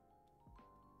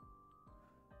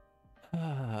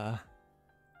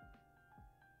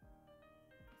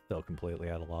 Still completely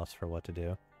at a loss for what to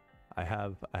do. I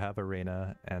have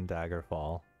Arena and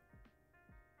Daggerfall.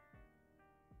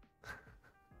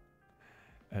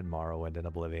 And Morrowind and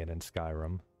Oblivion and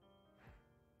Skyrim.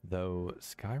 Though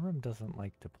Skyrim doesn't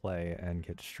like to play and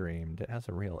get streamed. It has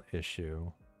a real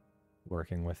issue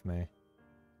working with me.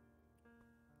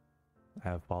 I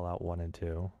have Fallout 1 and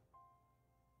 2.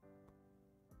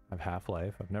 I have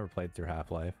Half-Life. I've never played through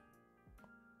Half-Life.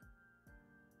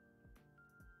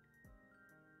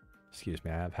 Excuse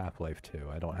me, I have Half-Life 2.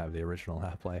 I don't have the original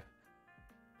Half-Life.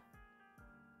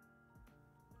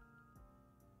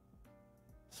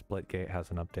 Splitgate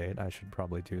has an update. I should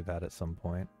probably do that at some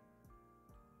point.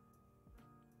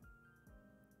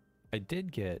 I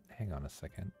did get... Hang on a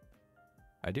second.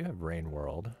 I do have Rain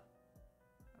World.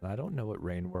 And I don't know what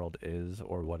Rain World is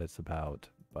or what it's about,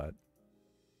 but...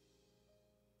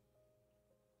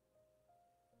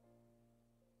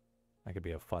 that could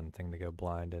be a fun thing to go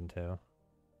blind into.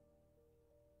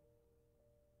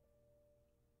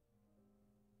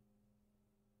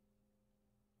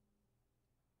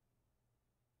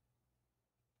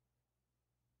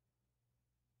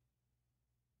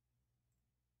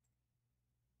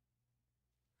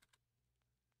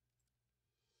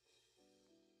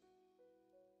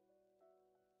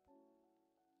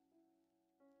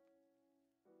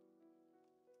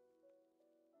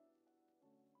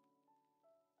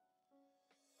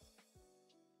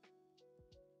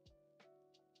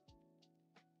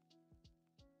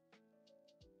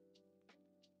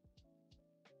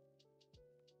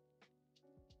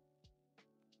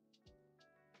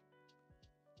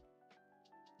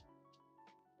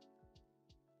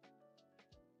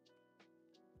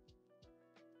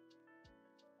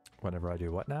 Whenever I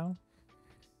do what now?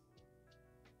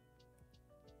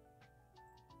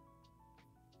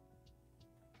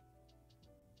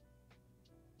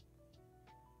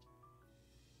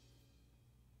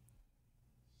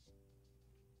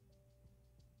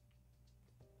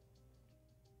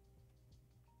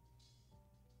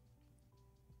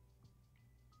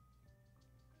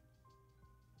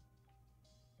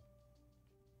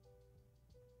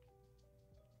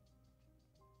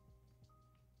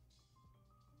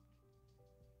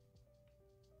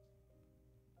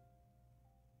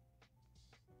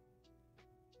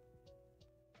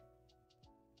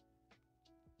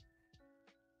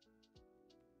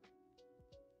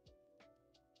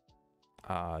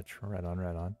 Right on,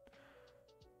 right on.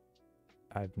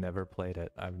 I've never played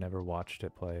it. I've never watched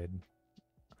it played.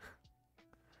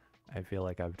 I feel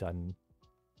like I've done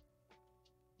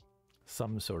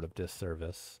some sort of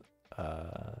disservice, as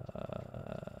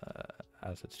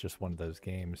it's just one of those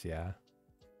games, yeah.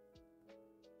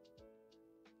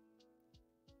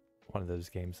 One of those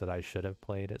games that I should have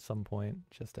played at some point,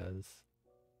 just as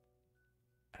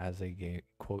a game,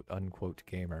 quote unquote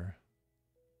gamer.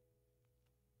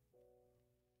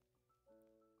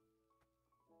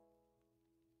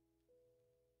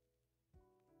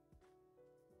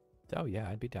 Oh yeah,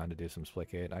 I'd be down to do some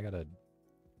Splitgate.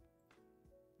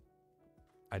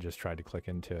 I just tried to click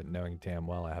into it knowing damn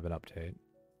well I have an update.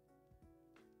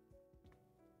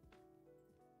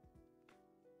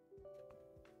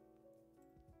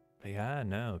 But yeah,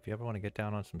 no, if you ever want to get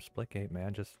down on some Splitgate,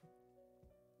 man, just...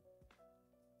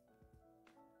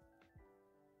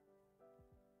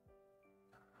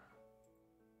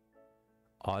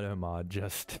 Automod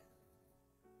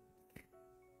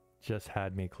just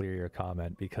had me clear your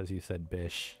comment because you said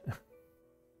bish.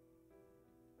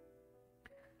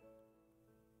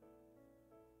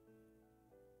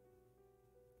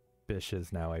 Bish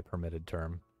is now a permitted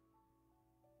term.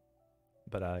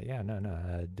 But yeah,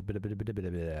 no.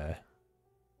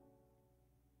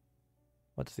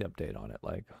 What's the update on it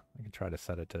like? I can try to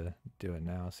set it to do it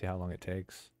now, see how long it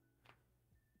takes.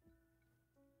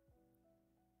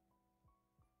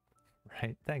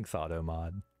 Right? Thanks,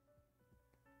 Automod.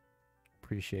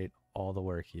 Appreciate all the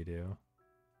work you do.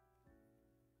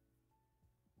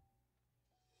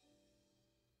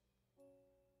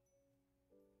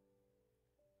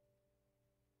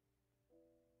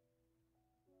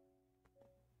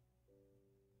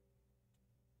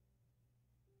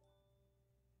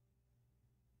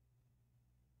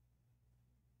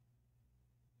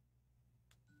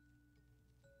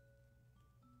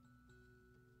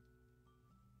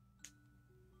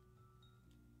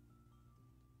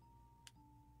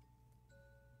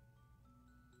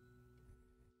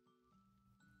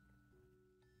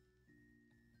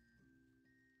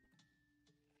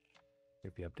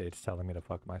 Creepy updates telling me to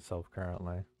fuck myself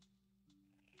currently.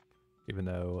 Even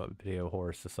though Video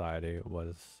Horror Society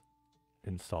was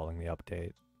installing the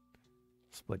update.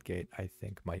 Splitgate, I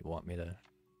think, might want me to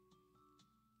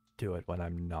do it when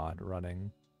I'm not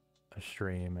running a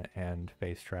stream and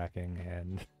face tracking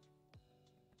and...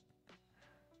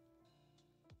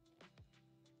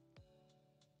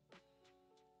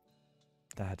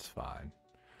 That's fine.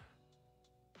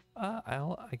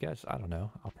 I guess, I don't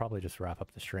know. I'll probably just wrap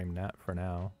up the stream net for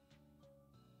now.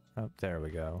 Oh, there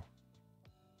we go.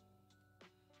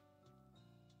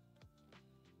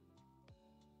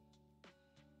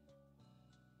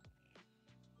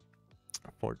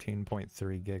 A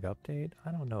 14.3 gig update?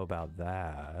 I don't know about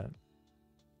that.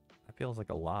 That feels like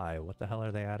a lie. What the hell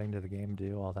are they adding to the game to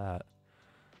do all that?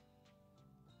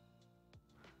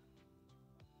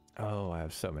 Oh, I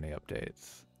have so many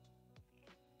updates.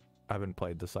 I haven't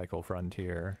played the Cycle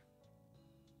Frontier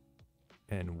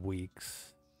in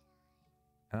weeks.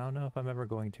 I don't know if I'm ever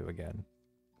going to again.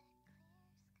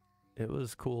 It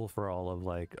was cool for all of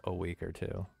like a week or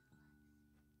two.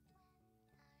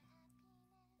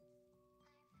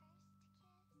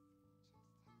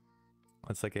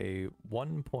 It's like a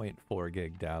 1.4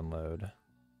 gig download.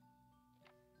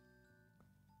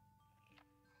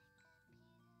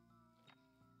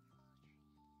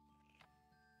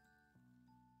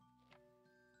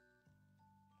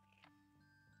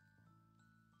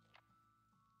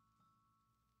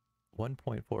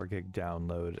 .4 gig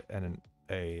download and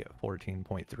a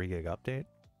 14.3 gig update.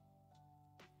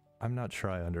 I'm not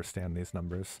sure I understand these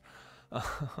numbers.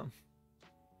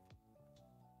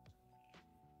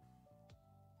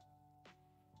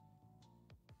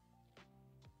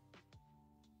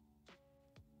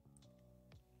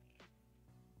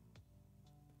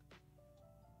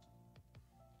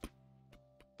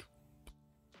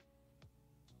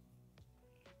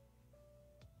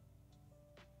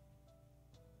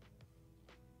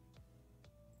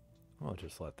 We'll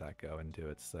just let that go and do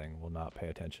its thing. We'll not pay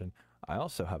attention. I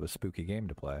also have a spooky game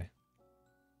to play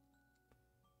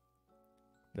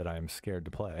that I am scared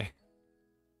to play.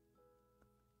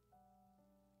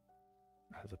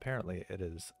 As apparently it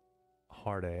is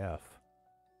hard AF.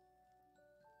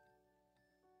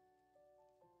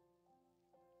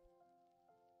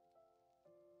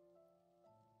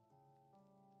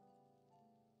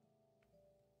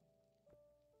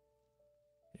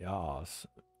 Yas.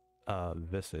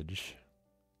 Visage.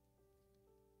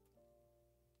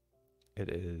 It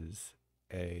is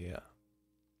a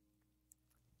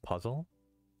puzzle,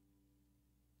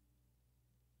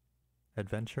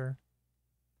 adventure,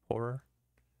 horror.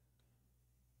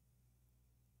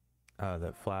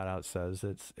 That flat out says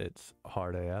it's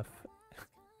hard AF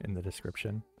in the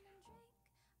description.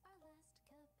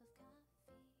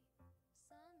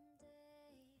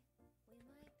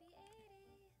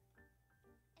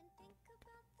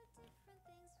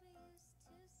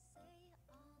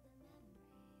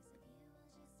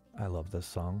 I love this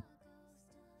song.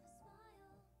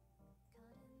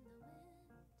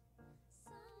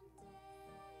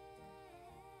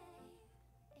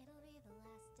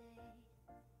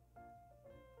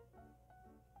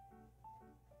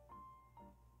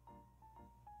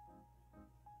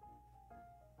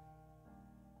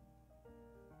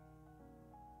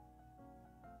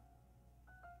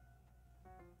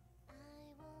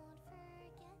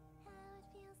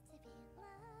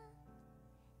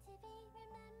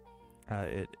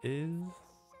 It is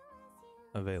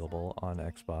available on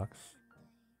Xbox,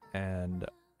 and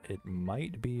it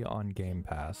might be on Game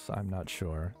Pass, I'm not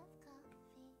sure.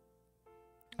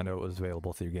 I know it was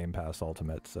available through Game Pass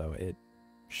Ultimate, so it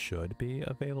should be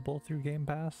available through Game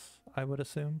Pass, I would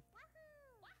assume.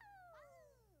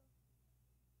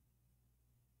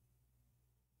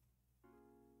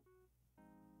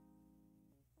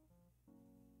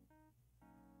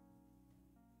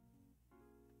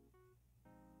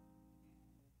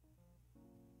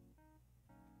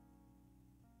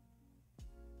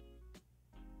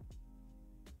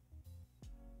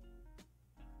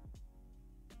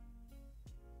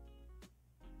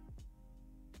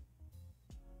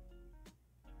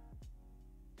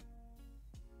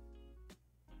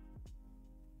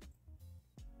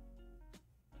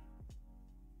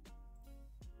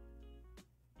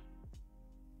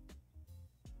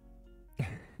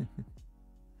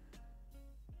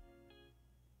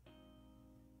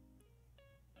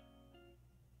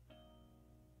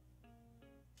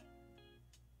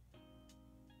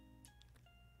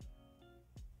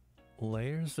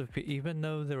 Layers of even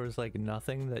though there was like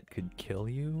nothing that could kill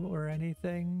you or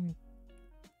anything,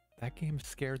 that game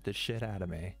scared the shit out of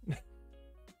me.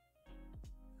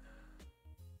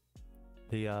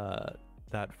 The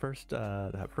that first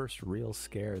real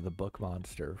scare, the book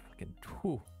monster, fucking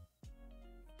whew.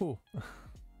 Whew.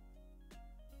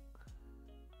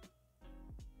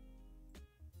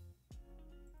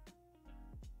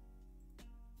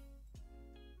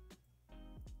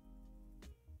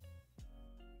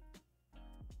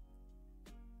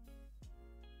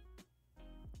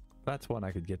 That's one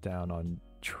I could get down on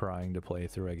trying to play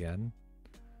through again.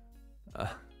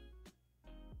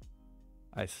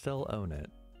 I still own it,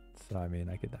 so I mean,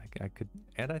 I could,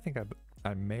 and I think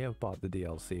I may have bought the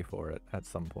DLC for it at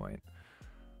some point.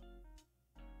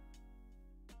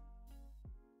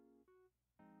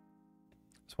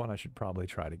 It's one I should probably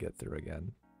try to get through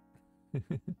again.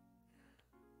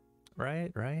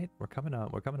 Right. We're coming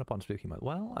up on Spooky Month.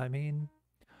 Well, I mean,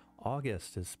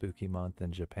 August is Spooky Month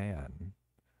in Japan.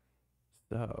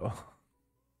 So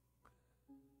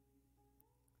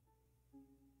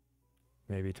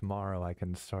maybe tomorrow I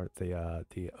can start the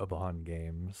Obon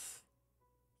games.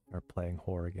 Or playing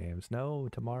horror games. No,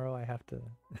 tomorrow I have to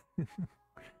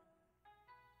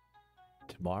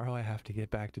tomorrow I have to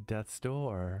get back to Death's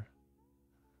Door.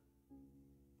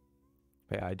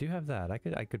 But yeah, I do have that. I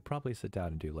could probably sit down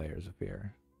and do Layers of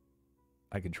Fear.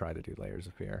 I could try to do Layers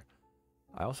of Fear.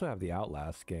 I also have the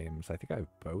Outlast games. I think I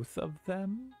have both of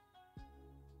them.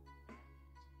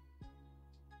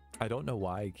 I don't know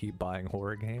why I keep buying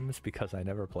horror games because I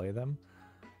never play them.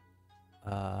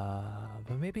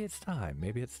 But maybe it's time.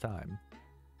 Maybe it's time.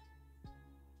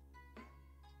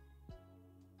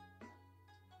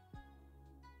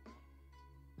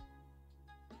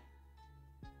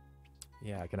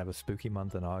 Yeah, I can have a spooky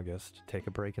month in August, take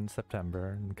a break in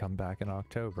September, and come back in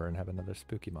October and have another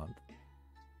spooky month.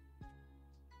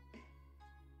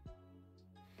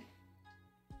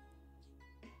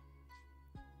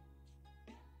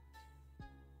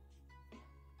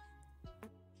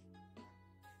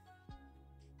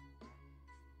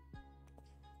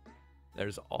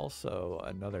 There's also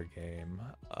another game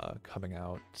coming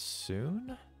out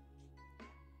soon.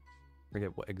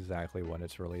 Forget exactly when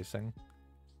it's releasing.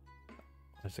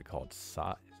 What is it called? Is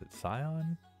it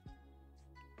Scion?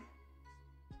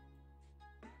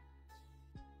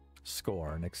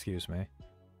 Scorn, excuse me.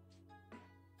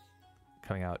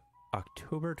 Coming out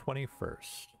October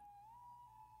 21st.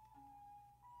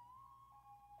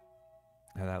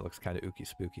 And that looks kind of ooky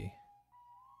spooky.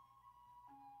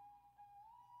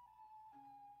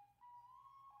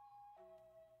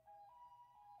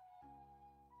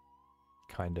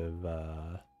 Kind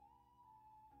of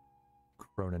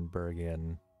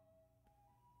Cronenbergian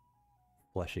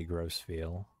fleshy gross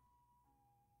feel.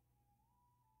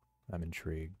 I'm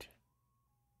intrigued.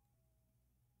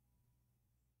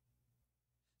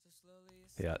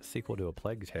 Yeah, sequel to A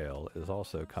Plague Tale is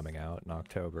also coming out in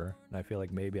October, and I feel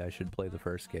like maybe I should play the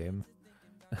first game.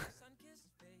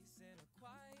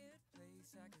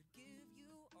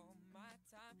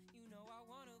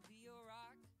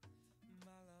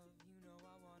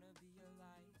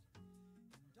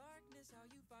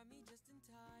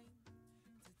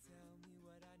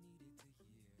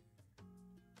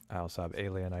 I also have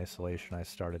Alien Isolation. I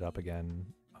started up again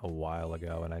a while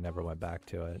ago and I never went back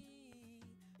to it.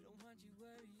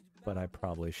 But I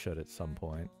probably should at some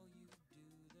point.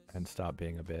 And stop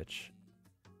being a bitch.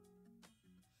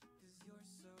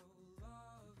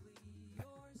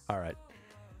 Alright.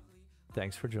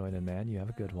 Thanks for joining, man. You have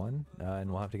a good one.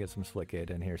 And we'll have to get some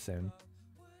Splitgate in here soon.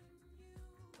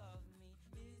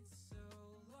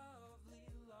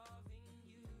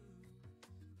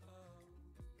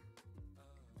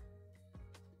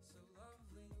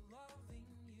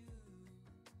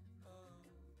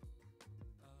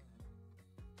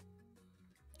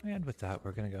 And with that,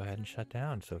 we're going to go ahead and shut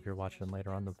down. So if you're watching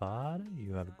later on the VOD,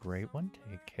 you have a great one.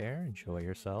 Take care. Enjoy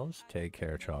yourselves. Take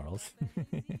care, Charles.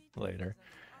 Later.